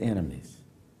its enemies.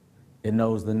 It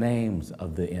knows the names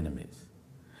of the enemies.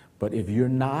 But if you're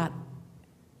not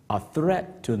a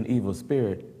threat to an evil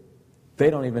spirit, they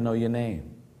don't even know your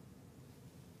name.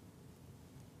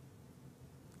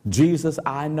 Jesus,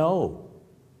 I know,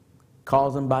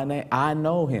 calls him by name. I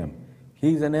know him.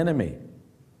 He's an enemy.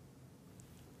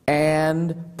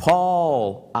 And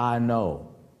Paul, I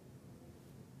know.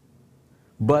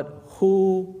 But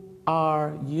who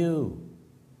are you?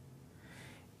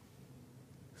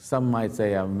 Some might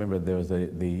say, I remember there was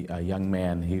a young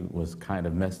man, he was kind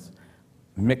of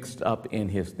mixed up in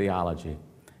his theology.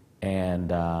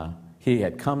 And he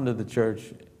had come to the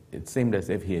church. It seemed as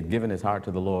if he had given his heart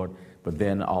to the Lord, but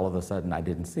then all of a sudden I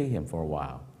didn't see him for a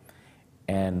while.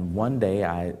 And one day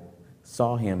I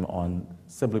saw him on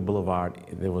Sibley Boulevard.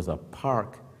 There was a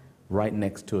park right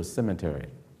next to a cemetery.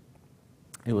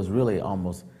 It was really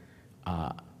almost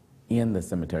in the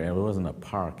cemetery. It wasn't a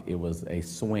park, it was a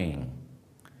swing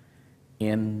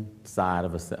inside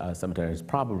of a cemetery. It's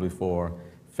probably for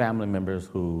family members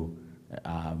who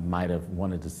might have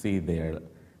wanted to see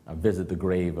visit the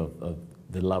grave of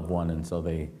the loved one, and so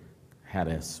they had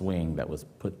a swing that was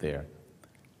put there.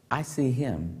 I see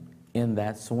him in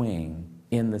that swing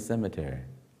in the cemetery.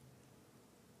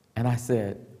 And I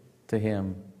said to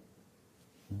him,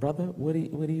 brother, what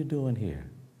are you doing here?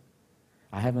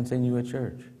 I haven't seen you at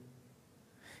church.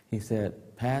 He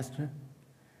said, Pastor,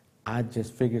 I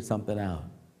just figured something out.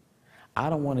 I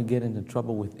don't want to get into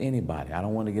trouble with anybody. I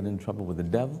don't want to get in trouble with the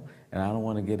devil, and I don't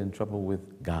want to get in trouble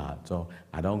with God. So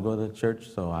I don't go to church,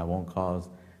 so I won't cause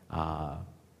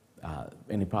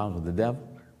any problems with the devil.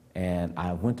 And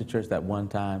I went to church that one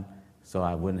time, so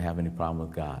I wouldn't have any problem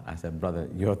with God. I said, brother,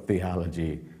 your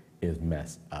theology is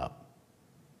messed up.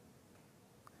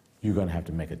 You're going to have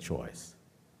to make a choice.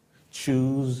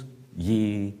 Choose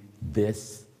ye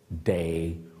this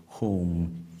day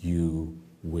whom you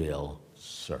will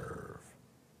serve.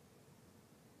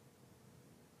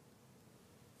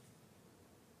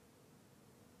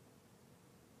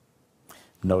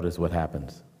 Notice what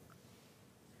happens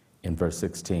in verse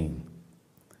 16.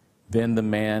 Then the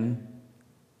man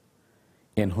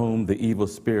in whom the evil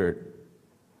spirit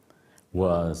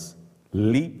was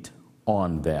leaped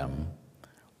on them,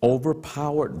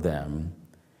 overpowered them,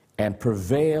 and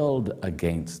prevailed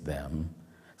against them,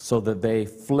 so that they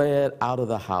fled out of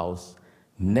the house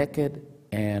naked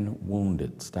and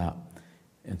wounded. Stop.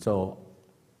 And so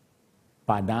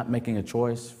by not making a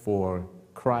choice for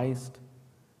Christ,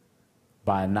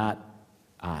 by not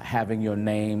having your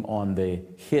name on the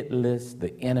hit list,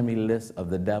 the enemy list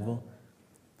of the devil,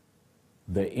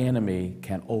 the enemy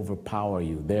can overpower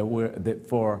you.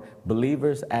 For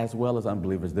believers as well as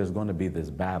unbelievers, there's going to be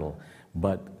this battle.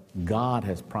 But God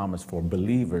has promised for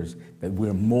believers that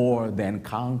we're more than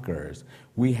conquerors.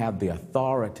 We have the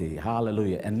authority,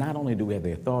 hallelujah. And not only do we have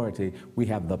the authority, we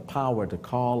have the power to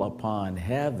call upon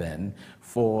heaven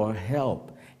for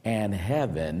help. And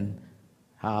heaven,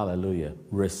 hallelujah,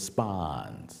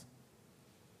 responds.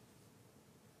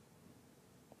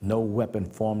 No weapon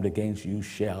formed against you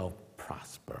shall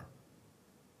prosper.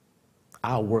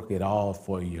 I'll work it all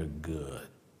for your good.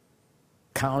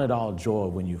 Count it all joy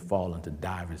when you fall into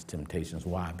diverse temptations.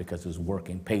 Why? Because it's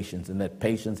working patience, and that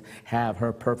patience have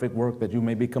her perfect work, that you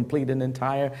may be complete and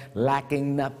entire,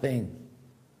 lacking nothing.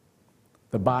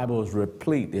 The Bible is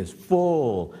replete, is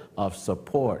full of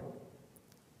support.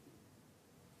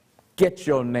 Get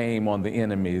your name on the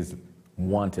enemy's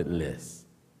wanted list.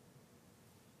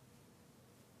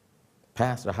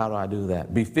 Pastor, how do I do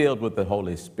that? Be filled with the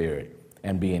Holy Spirit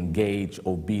and be engaged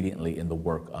obediently in the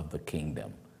work of the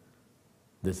kingdom.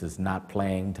 This is not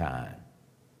playing time.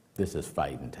 This is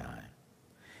fighting time.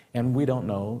 And we don't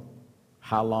know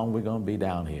how long we're going to be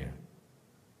down here.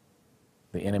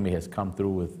 The enemy has come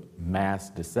through with mass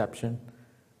deception.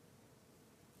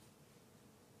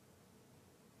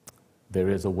 There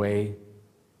is a way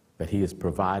that he has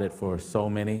provided for so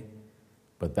many,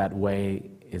 but that way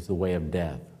is the way of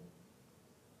death.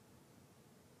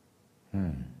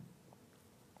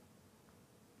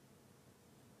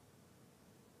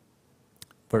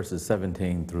 Verses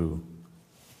 17 through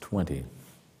 20.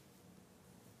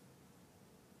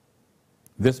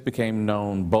 This became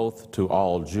known both to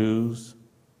all Jews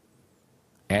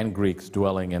and Greeks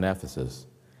dwelling in Ephesus,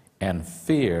 and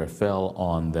fear fell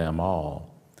on them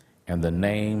all, and the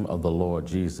name of the Lord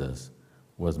Jesus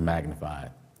was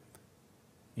magnified.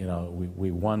 You know,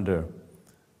 we wonder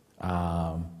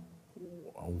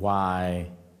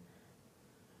why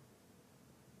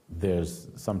there's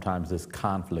sometimes this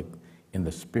conflict in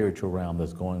the spiritual realm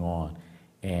that's going on.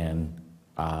 And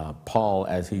Paul,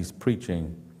 as he's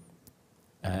preaching,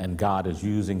 and God is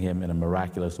using him in a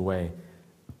miraculous way,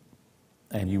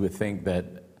 and you would think that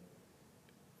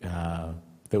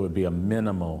there would be a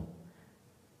minimal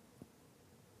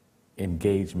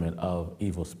engagement of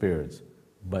evil spirits,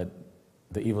 but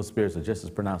the evil spirits are just as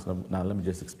pronounced. Now, let me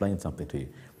just explain something to you.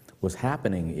 What's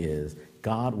happening is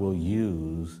God will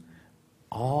use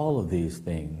all of these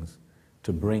things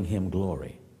to bring him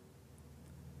glory.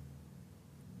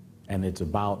 And it's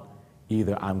about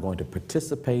either I'm going to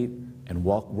participate and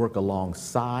work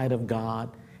alongside of God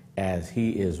as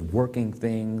he is working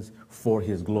things for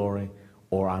his glory,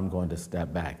 or I'm going to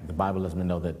step back. The Bible lets me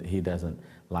know that he doesn't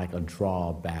like a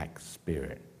drawback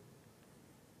spirit.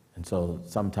 And so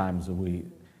sometimes we,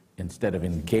 instead of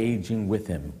engaging with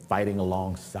him, fighting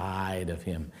alongside of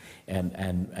him,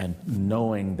 and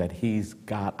knowing that he's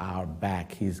got our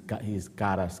back, he's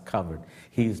got us covered,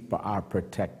 he's our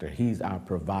protector, he's our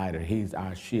provider, he's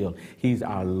our shield, he's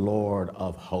our Lord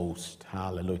of hosts,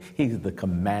 hallelujah. He's the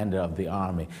commander of the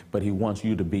army, but he wants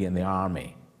you to be in the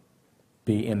army,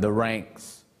 be in the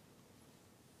ranks,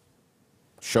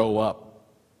 show up.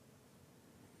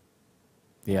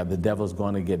 Yeah, the devil's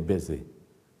going to get busy.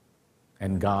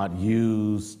 And God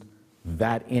used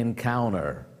that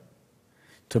encounter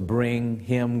to bring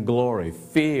him glory.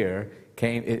 Fear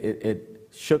came, it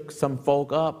shook some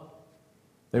folk up.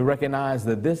 They recognized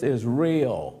that this is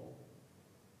real.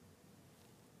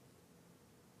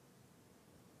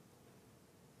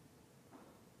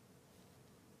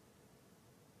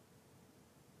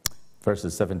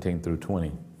 Verses 17 through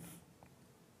 20.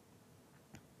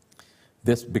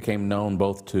 This became known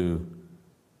both to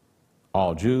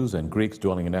all Jews and Greeks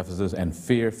dwelling in Ephesus, and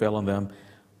fear fell on them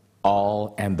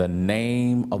all, and the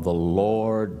name of the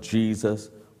Lord Jesus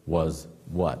was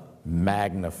what?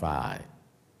 Magnified.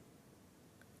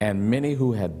 And many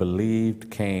who had believed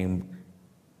came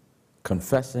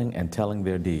confessing and telling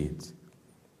their deeds.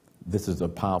 This is a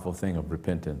powerful thing of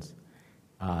repentance.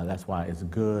 That's why it's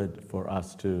good for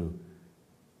us to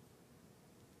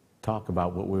talk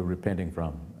about what we're repenting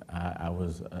from. I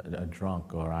was a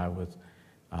drunk, or I was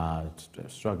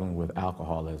struggling with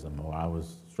alcoholism, or I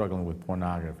was struggling with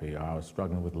pornography, or I was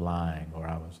struggling with lying, or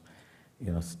I was,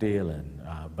 stealing.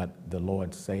 But the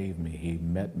Lord saved me. He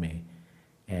met me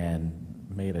and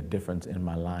made a difference in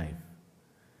my life.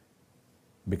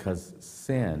 Because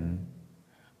sin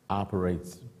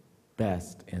operates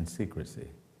best in secrecy.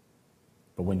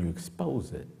 But when you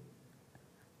expose it,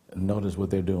 notice what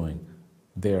they're doing.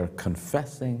 They're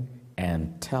confessing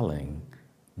and telling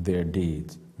their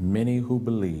deeds. Many who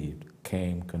believed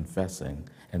came confessing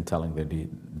and telling their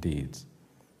deeds.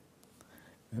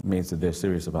 It means that they're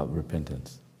serious about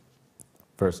repentance.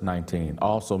 Verse 19,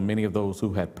 also many of those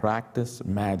who had practiced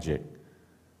magic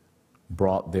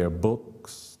brought their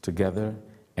books together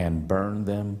and burned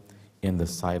them in the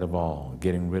sight of all,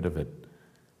 getting rid of it.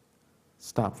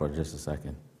 Stop for just a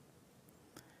second.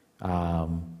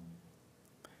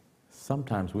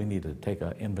 Sometimes we need to take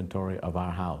an inventory of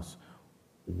our house.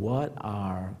 What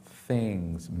are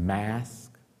things,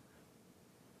 masks,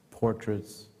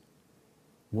 portraits,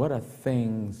 what are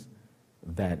things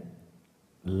that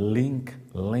link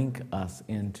us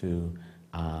into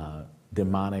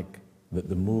demonic,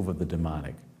 the move of the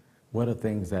demonic? What are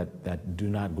things that do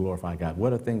not glorify God?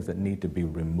 What are things that need to be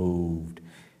removed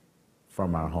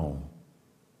from our home?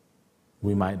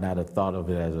 We might not have thought of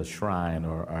it as a shrine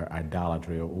or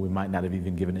idolatry, or we might not have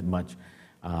even given it much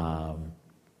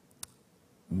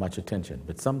attention.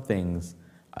 But some things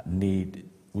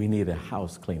we need a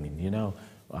house cleaning.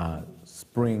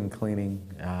 spring cleaning.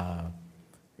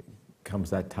 Comes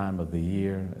that time of the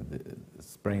year, the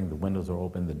spring, the windows are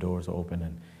open, the doors are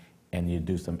open, and you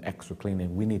do some extra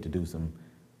cleaning. We need to do some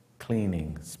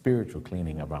cleaning, spiritual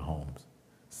cleaning of our homes.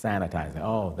 Sanitizing,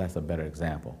 oh, that's a better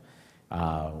example.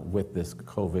 With this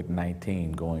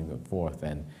COVID-19 going forth,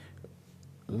 and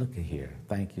look at here,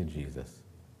 thank you, Jesus.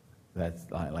 That's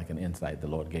like an insight the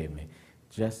Lord gave me.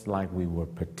 Just like we were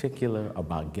particular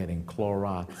about getting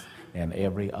Clorox and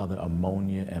every other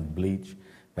ammonia and bleach,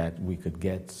 that we could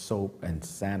get soap and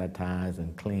sanitize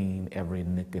and clean every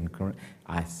nick and current.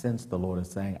 I sense the Lord is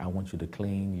saying, I want you to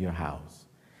clean your house.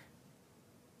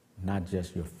 Not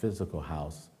just your physical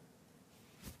house,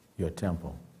 your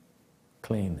temple.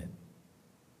 Clean it.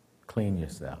 Clean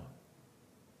yourself.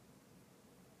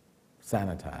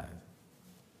 Sanitize.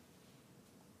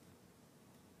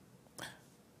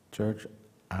 Church,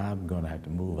 I'm going to have to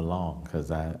move along because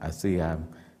I see I'm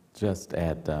just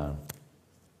at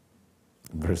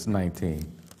verse 19.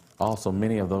 Also,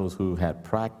 many of those who had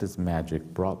practiced magic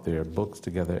brought their books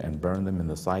together and burned them in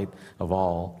the sight of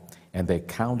all, and they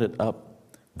counted up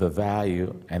the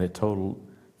value, and it totaled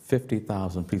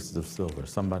 50,000 pieces of silver.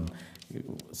 Someone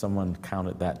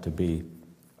counted that to be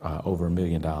over $1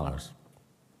 million.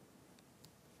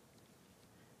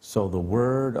 So the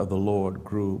word of the Lord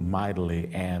grew mightily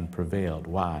and prevailed.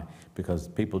 Why? Because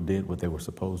people did what they were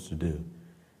supposed to do.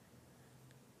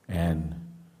 And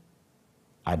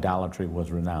idolatry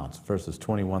was renounced. Verses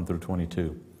 21 through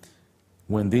 22.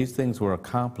 When these things were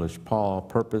accomplished, Paul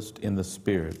purposed in the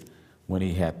Spirit, when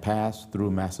he had passed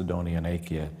through Macedonia and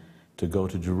Achaia, to go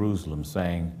to Jerusalem,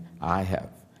 saying,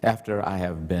 after I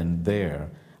have been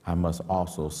there, I must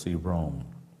also see Rome.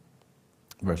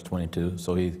 Verse 22.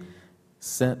 So he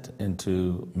sent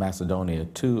into Macedonia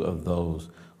 2 of those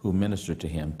who ministered to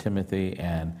him, Timothy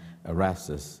and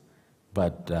Erastus,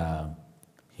 but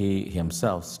he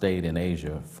himself stayed in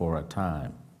Asia for a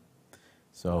time.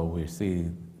 So we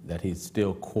see that he's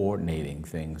still coordinating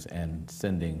things and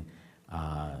sending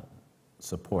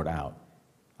support out.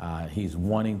 He's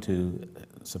wanting to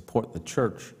support the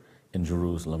church in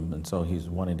Jerusalem, and so he's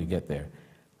wanting to get there.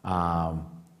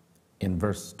 In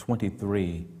verse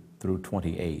 23 through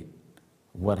 28,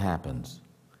 what happens?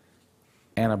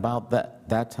 And about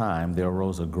that time, there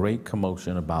arose a great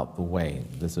commotion about the way.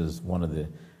 This is one of the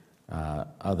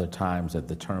other times that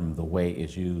the term "the way"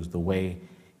 is used. The way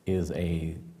is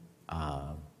is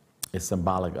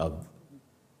symbolic of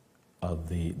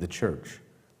the church,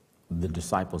 the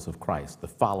disciples of Christ, the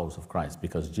followers of Christ,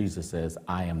 because Jesus says,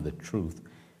 "I am the truth,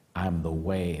 I am the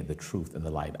way, the truth, and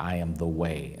the light. I am the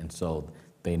way." And so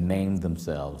they named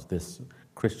themselves, this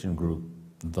Christian group,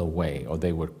 the way, or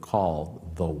they were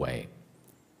called the way.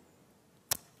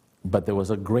 But there was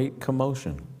a great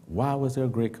commotion. Why was there a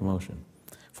great commotion?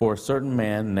 For a certain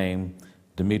man named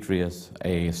Demetrius,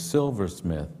 a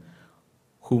silversmith,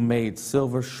 who made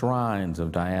silver shrines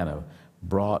of Diana,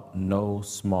 brought no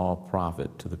small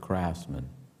profit to the craftsmen.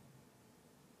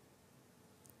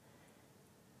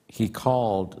 He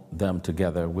called them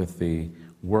together with the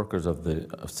workers of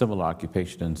similar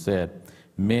occupation and said,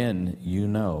 "Men, you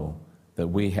know that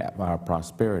we have our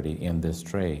prosperity in this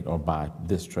trade, or by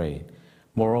this trade.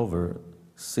 Moreover,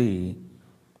 see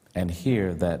and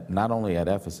hear that not only at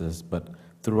Ephesus, but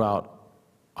throughout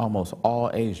almost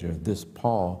all Asia, this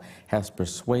Paul has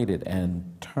persuaded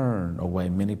and turned away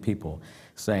many people,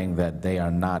 saying that they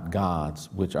are not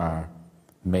gods which are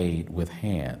made with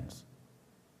hands."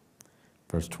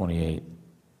 Verse 28,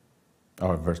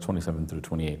 or verse 27 through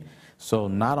 28. So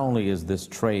not only is this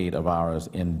trade of ours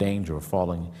in danger of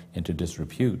falling into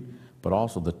disrepute, but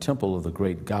also the temple of the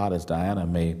great goddess Diana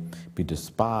may be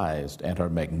despised and her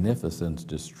magnificence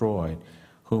destroyed,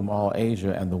 whom all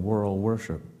Asia and the world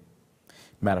worship.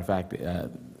 Matter of fact,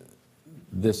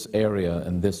 this area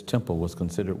and this temple was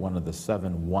considered one of the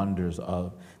 7 wonders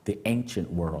of the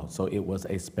ancient world. So it was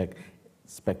a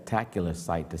spectacular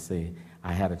sight to see.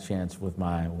 I had a chance with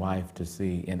my wife to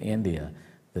see in India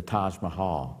the Taj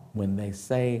Mahal. When they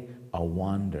say a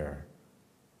wonder,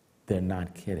 they're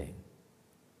not kidding.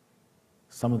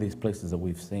 Some of these places that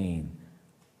we've seen,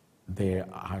 they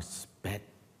are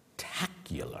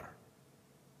spectacular.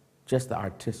 Just the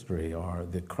artistry or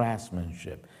the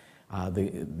craftsmanship,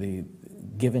 the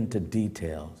given to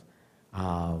details.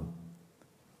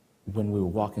 When we were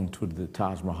walking to the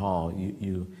Taj Mahal,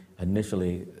 you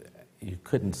initially, you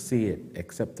couldn't see it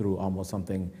except through almost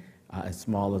something as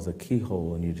small as a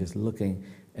keyhole, and you're just looking,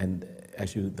 and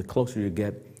the closer you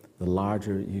get, the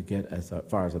larger you get as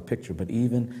far as a picture. But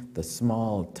even the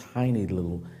small, tiny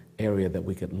little area that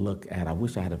we could look at, I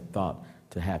wish I had thought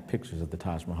to have pictures of the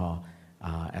Taj Mahal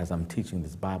as I'm teaching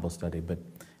this Bible study, but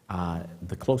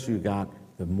the closer you got,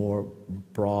 the more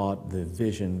broad the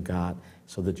vision got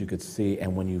so that you could see.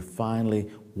 And when you finally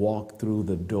walked through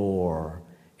the door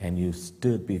and you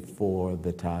stood before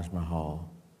the Taj Mahal,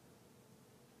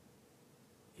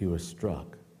 you were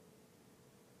struck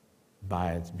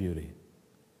by its beauty.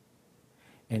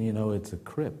 And you know, it's a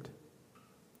crypt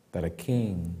that a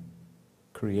king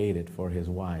created for his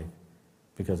wife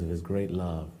because of his great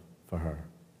love for her.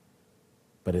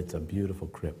 But it's a beautiful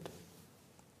crypt.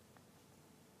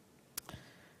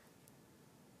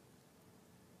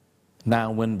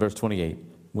 Now, when, verse 28,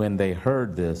 when they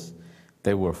heard this,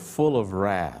 they were full of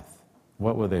wrath.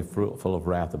 What were they full of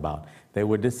wrath about? They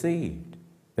were deceived.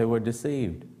 They were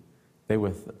deceived. They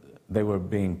were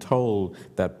being told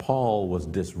that Paul was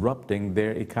disrupting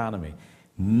their economy.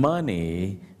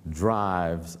 Money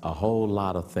drives a whole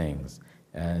lot of things,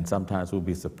 and sometimes we'll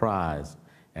be surprised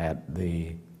at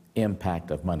the impact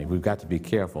of money. We've got to be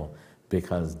careful,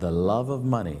 because the love of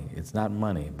money, it's not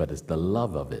money, but it's the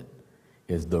love of it,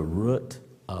 is the root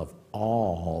of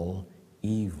all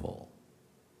evil.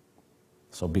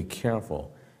 So be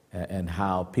careful and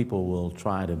how people will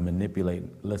try to manipulate.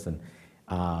 Listen,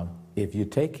 if you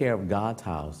take care of God's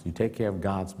house, you take care of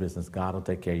God's business, God will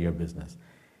take care of your business.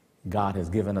 God has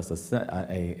given us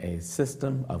a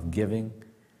system of giving,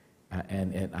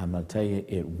 and I'm going to tell you,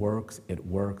 it works, it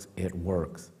works, it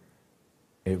works.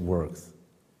 It works.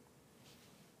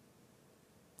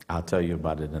 I'll tell you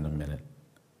about it in a minute.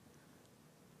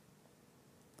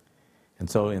 And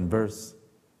so in verse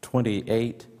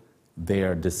 28, they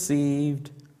are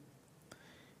deceived.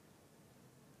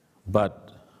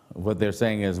 But what they're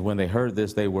saying is, when they heard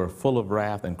this, they were full of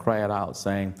wrath and cried out,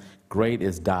 saying, "Great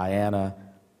is Diana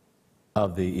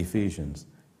of the Ephesians."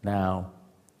 Now,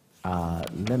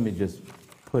 let me just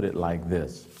put it like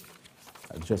this,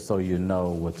 just so you know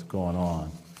what's going on.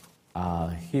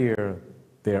 Here,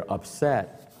 they're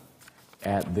upset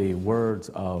at the words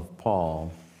of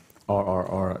Paul,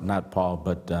 or not Paul,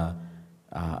 but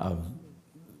of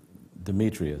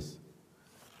Demetrius,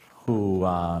 who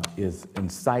is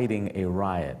inciting a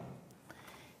riot.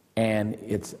 And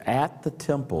it's at the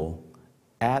temple,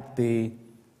 at the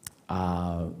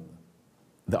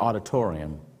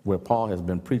auditorium where Paul has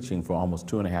been preaching for almost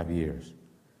 2.5 years.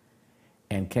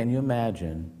 And can you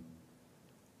imagine,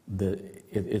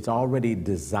 it's already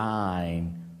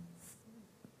designed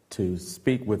to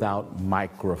speak without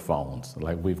microphones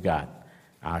like we've got.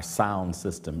 Our sound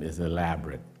system is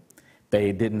elaborate.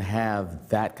 They didn't have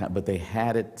that kind, but they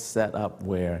had it set up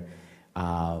where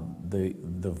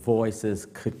the voices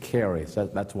could carry. So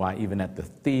that's why even at the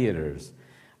theaters,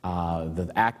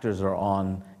 the actors are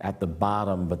on at the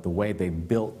bottom, but the way they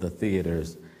built the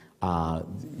theaters,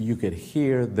 you could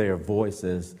hear their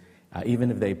voices,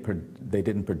 even if they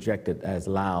didn't project it as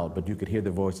loud, but you could hear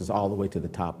their voices all the way to the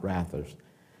top rafters.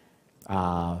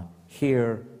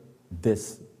 Here,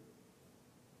 this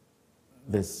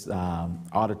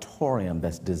auditorium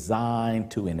that's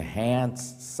designed to enhance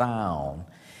sound,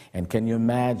 and can you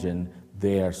imagine,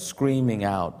 they're screaming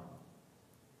out,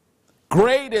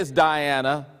 "Great is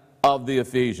Diana of the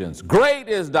Ephesians. Great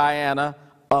is Diana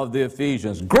of the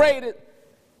Ephesians. Great is,"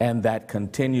 and that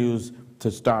continues to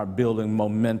start building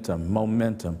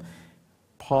momentum.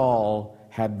 Paul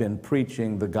had been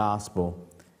preaching the gospel,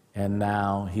 and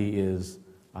now he is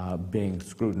being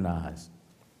scrutinized.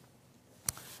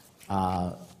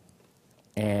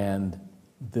 And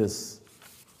this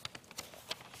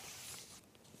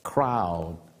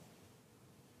crowd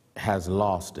has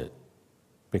lost it,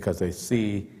 because they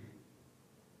see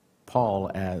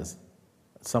Paul as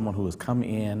someone who has come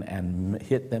in and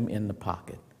hit them in the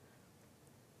pocket.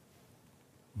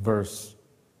 Verse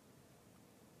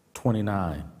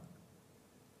 29.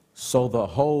 So the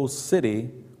whole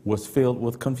city was filled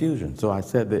with confusion. So I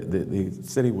said that the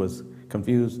city was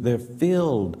confused. They're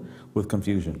filled with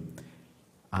confusion.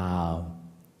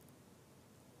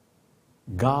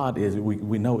 God is,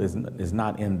 we know, is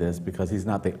not in this, because he's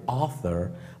not the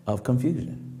author of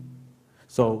confusion.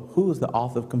 So who is the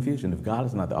author of confusion? If God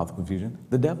is not the author of confusion,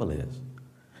 the devil is.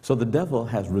 So the devil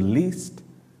has released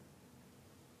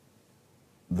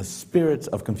the spirits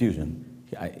of confusion.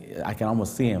 I can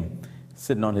almost see him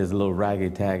sitting on his little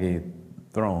raggy-taggy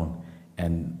throne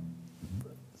and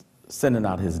sending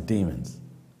out his demons.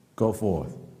 Go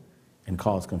forth and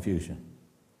cause confusion.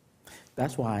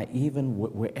 That's why even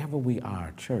wherever we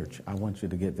are, church, I want you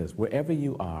to get this. Wherever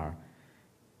you are,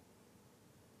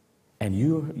 and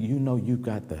you know you've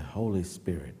got the Holy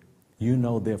Spirit, you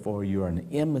know, therefore, you're an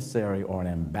emissary or an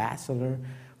ambassador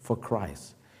for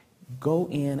Christ. Go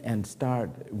in and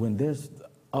start, when there's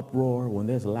uproar, when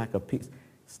there's lack of peace,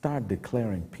 start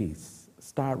declaring peace.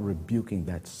 start rebuking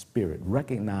that spirit.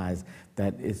 Recognize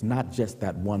that it's not just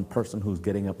that one person who's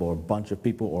getting up, or a bunch of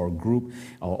people, or a group,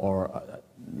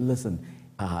 listen,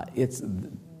 it's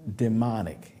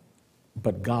demonic,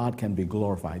 but God can be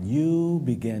glorified. You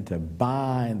begin to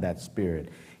bind that spirit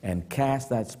and cast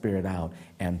that spirit out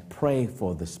and pray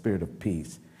for the spirit of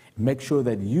peace. Make sure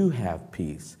that you have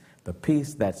peace, the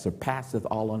peace that surpasseth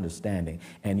all understanding,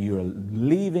 and you're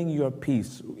leaving your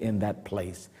peace in that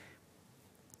place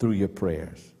through your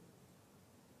prayers.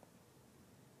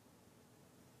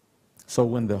 So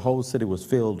when the whole city was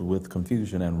filled with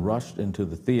confusion and rushed into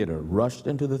the theater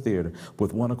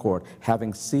with one accord,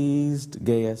 having seized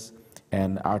Gaius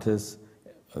and Aristarchus,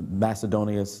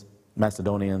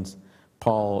 Macedonians,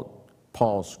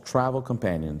 Paul's travel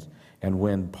companions, and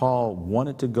when Paul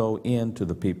wanted to go in to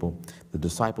the people, the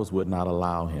disciples would not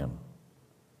allow him.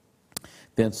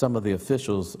 Then some of the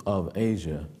officials of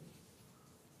Asia,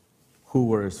 who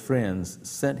were his friends,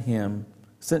 sent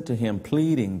to him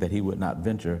pleading that he would not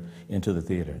venture into the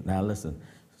theater. Now listen,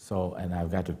 and I've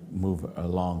got to move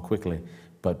along quickly,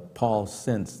 but Paul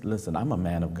sensed, listen, I'm a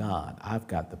man of God. I've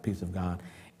got the peace of God,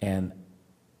 and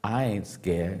I ain't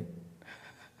scared.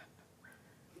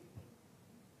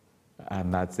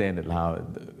 I'm not saying it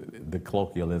loud, the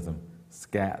colloquialism,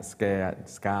 scared,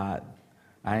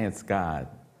 I ain't scared,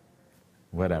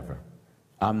 whatever.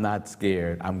 I'm not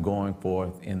scared. I'm going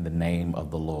forth in the name of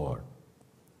the Lord.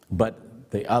 But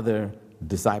the other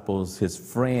disciples, his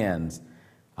friends,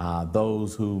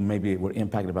 those who maybe were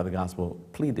impacted by the gospel,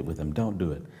 pleaded with him, don't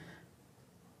do it.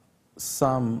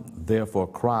 Some therefore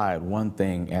cried one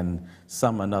thing and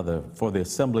some another, for the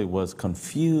assembly was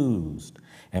confused,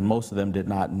 and most of them did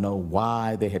not know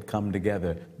why they had come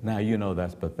together. Now you know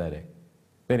that's pathetic.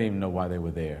 They didn't even know why they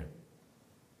were there.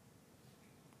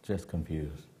 Just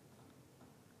confused.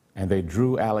 And they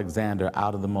drew Alexander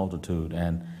out of the multitude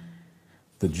and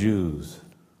the Jews,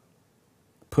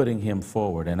 putting him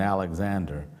forward, and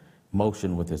Alexander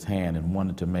motioned with his hand and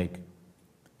wanted to make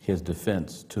his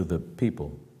defense to the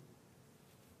people.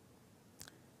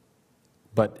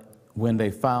 But when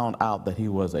they found out that he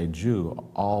was a Jew,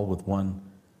 all with one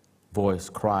voice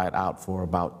cried out for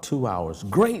about 2 hours,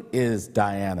 "Great is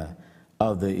Diana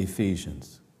of the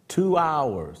Ephesians." 2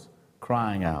 hours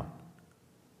crying out.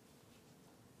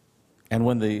 And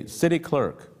when the city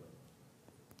clerk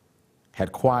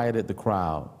had quieted the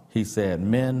crowd, he said,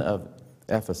 "Men of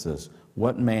Ephesus,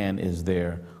 what man is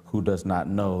there who does not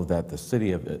know that the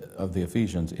city of the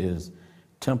Ephesians is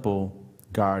temple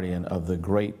guardian of the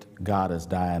great goddess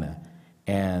Diana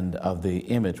and of the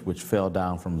image which fell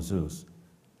down from Zeus?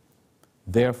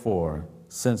 Therefore,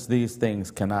 since these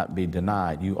things cannot be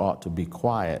denied, you ought to be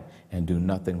quiet and do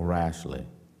nothing rashly.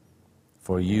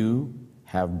 For you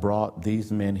have brought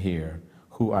these men here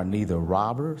who are neither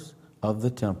robbers of the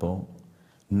temple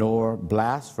nor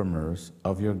blasphemers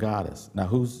of your goddess." Now,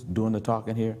 who's doing the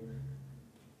talking here?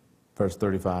 Verse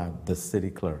 35, the city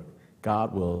clerk.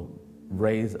 God will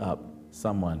raise up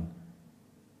someone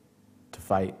to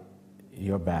fight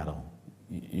your battle.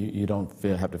 You don't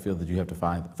have to feel that you have to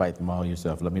fight them all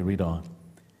yourself. Let me read on.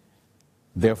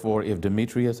 "Therefore, if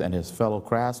Demetrius and his fellow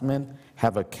craftsmen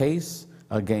have a case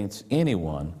against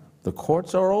anyone, the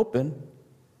courts are open,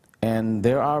 and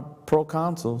there are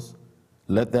proconsuls.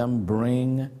 Let them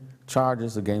bring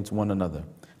charges against one another.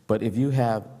 But if you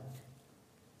have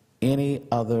any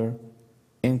other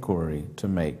inquiry to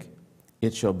make,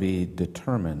 it shall be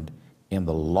determined in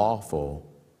the lawful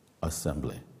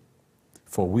assembly.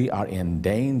 For we are in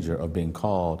danger of being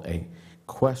called a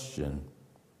question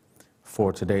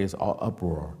for today's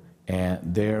uproar,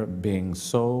 and there being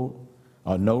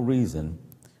no reason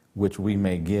which we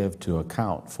may give to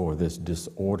account for this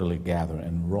disorderly gathering."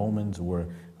 And Romans were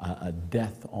a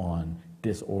death on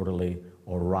disorderly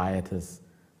or riotous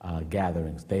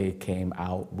gatherings. They came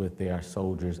out with their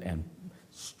soldiers and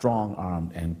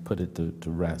strong-armed and put it to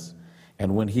rest.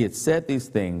 And when he had said these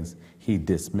things, he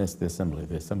dismissed the assembly.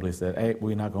 The assembly said, "Hey,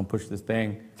 we're not going to push this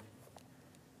thing.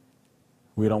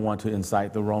 We don't want to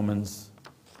incite the Romans.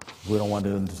 We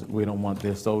don't want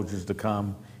their soldiers to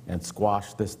come and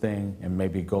squash this thing and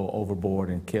maybe go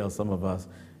overboard and kill some of us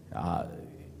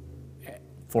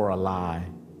for a lie.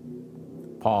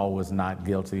 Paul was not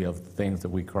guilty of the things that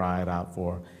we cried out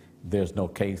for. There's no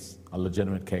case, a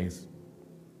legitimate case."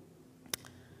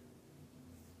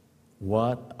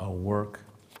 What a work.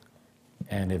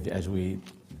 And as we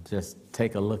just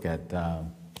take a look at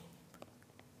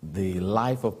the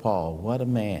life of Paul, what a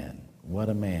man, what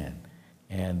a man.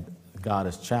 And God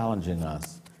is challenging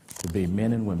us to be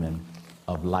men and women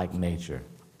of like nature.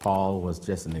 Paul was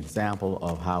just an example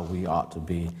of how we ought to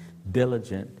be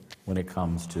diligent when it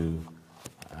comes to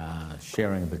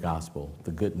sharing the gospel,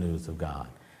 the good news of God.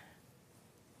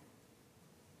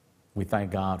 We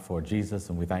thank God for Jesus,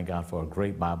 and we thank God for a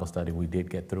great Bible study. We did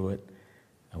get through it,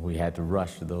 and we had to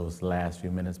rush those last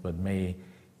few minutes, but may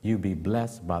you be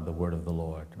blessed by the word of the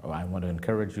Lord. I want to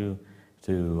encourage you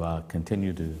to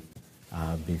continue to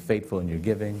be faithful in your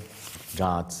giving.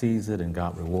 God sees it and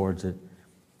God rewards it.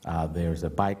 There's a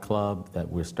bike club that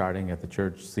we're starting at the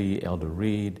church. See Elder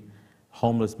Reed.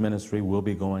 Homeless ministry will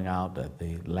be going out at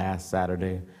the last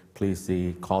Saturday. Please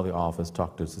call the office,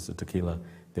 talk to Sister Tequila.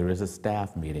 There is a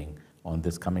staff meeting on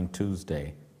this coming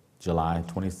Tuesday, July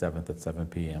 27th at 7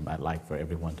 p.m. I'd like for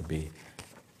everyone to be,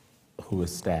 who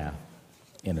is staff,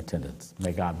 in attendance.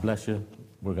 May God bless you.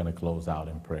 We're going to close out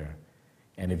in prayer.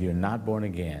 And if you're not born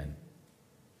again,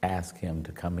 ask him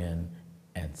to come in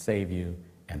and save you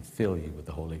and fill you with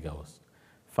the Holy Ghost.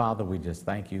 Father, we just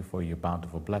thank you for your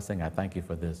bountiful blessing. I thank you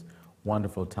for this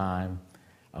wonderful time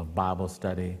of Bible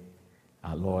study.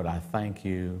 Lord, I thank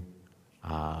you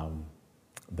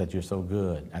that you're so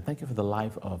good. I thank you for the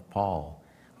life of Paul,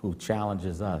 who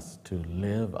challenges us to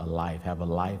live a life, have a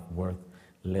life worth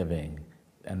living,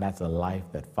 and that's a life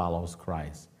that follows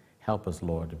Christ. Help us,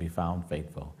 Lord, to be found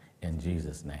faithful. In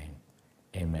Jesus' name,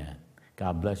 amen.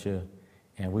 God bless you.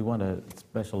 And we want a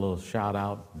special little shout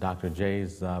out. Dr.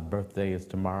 J's birthday is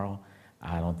tomorrow.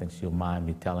 I don't think she'll mind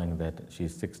me telling that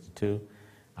she's 62,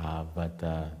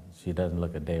 but she doesn't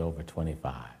look a day over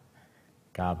 25.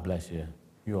 God bless you.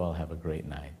 You all have a great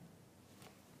night.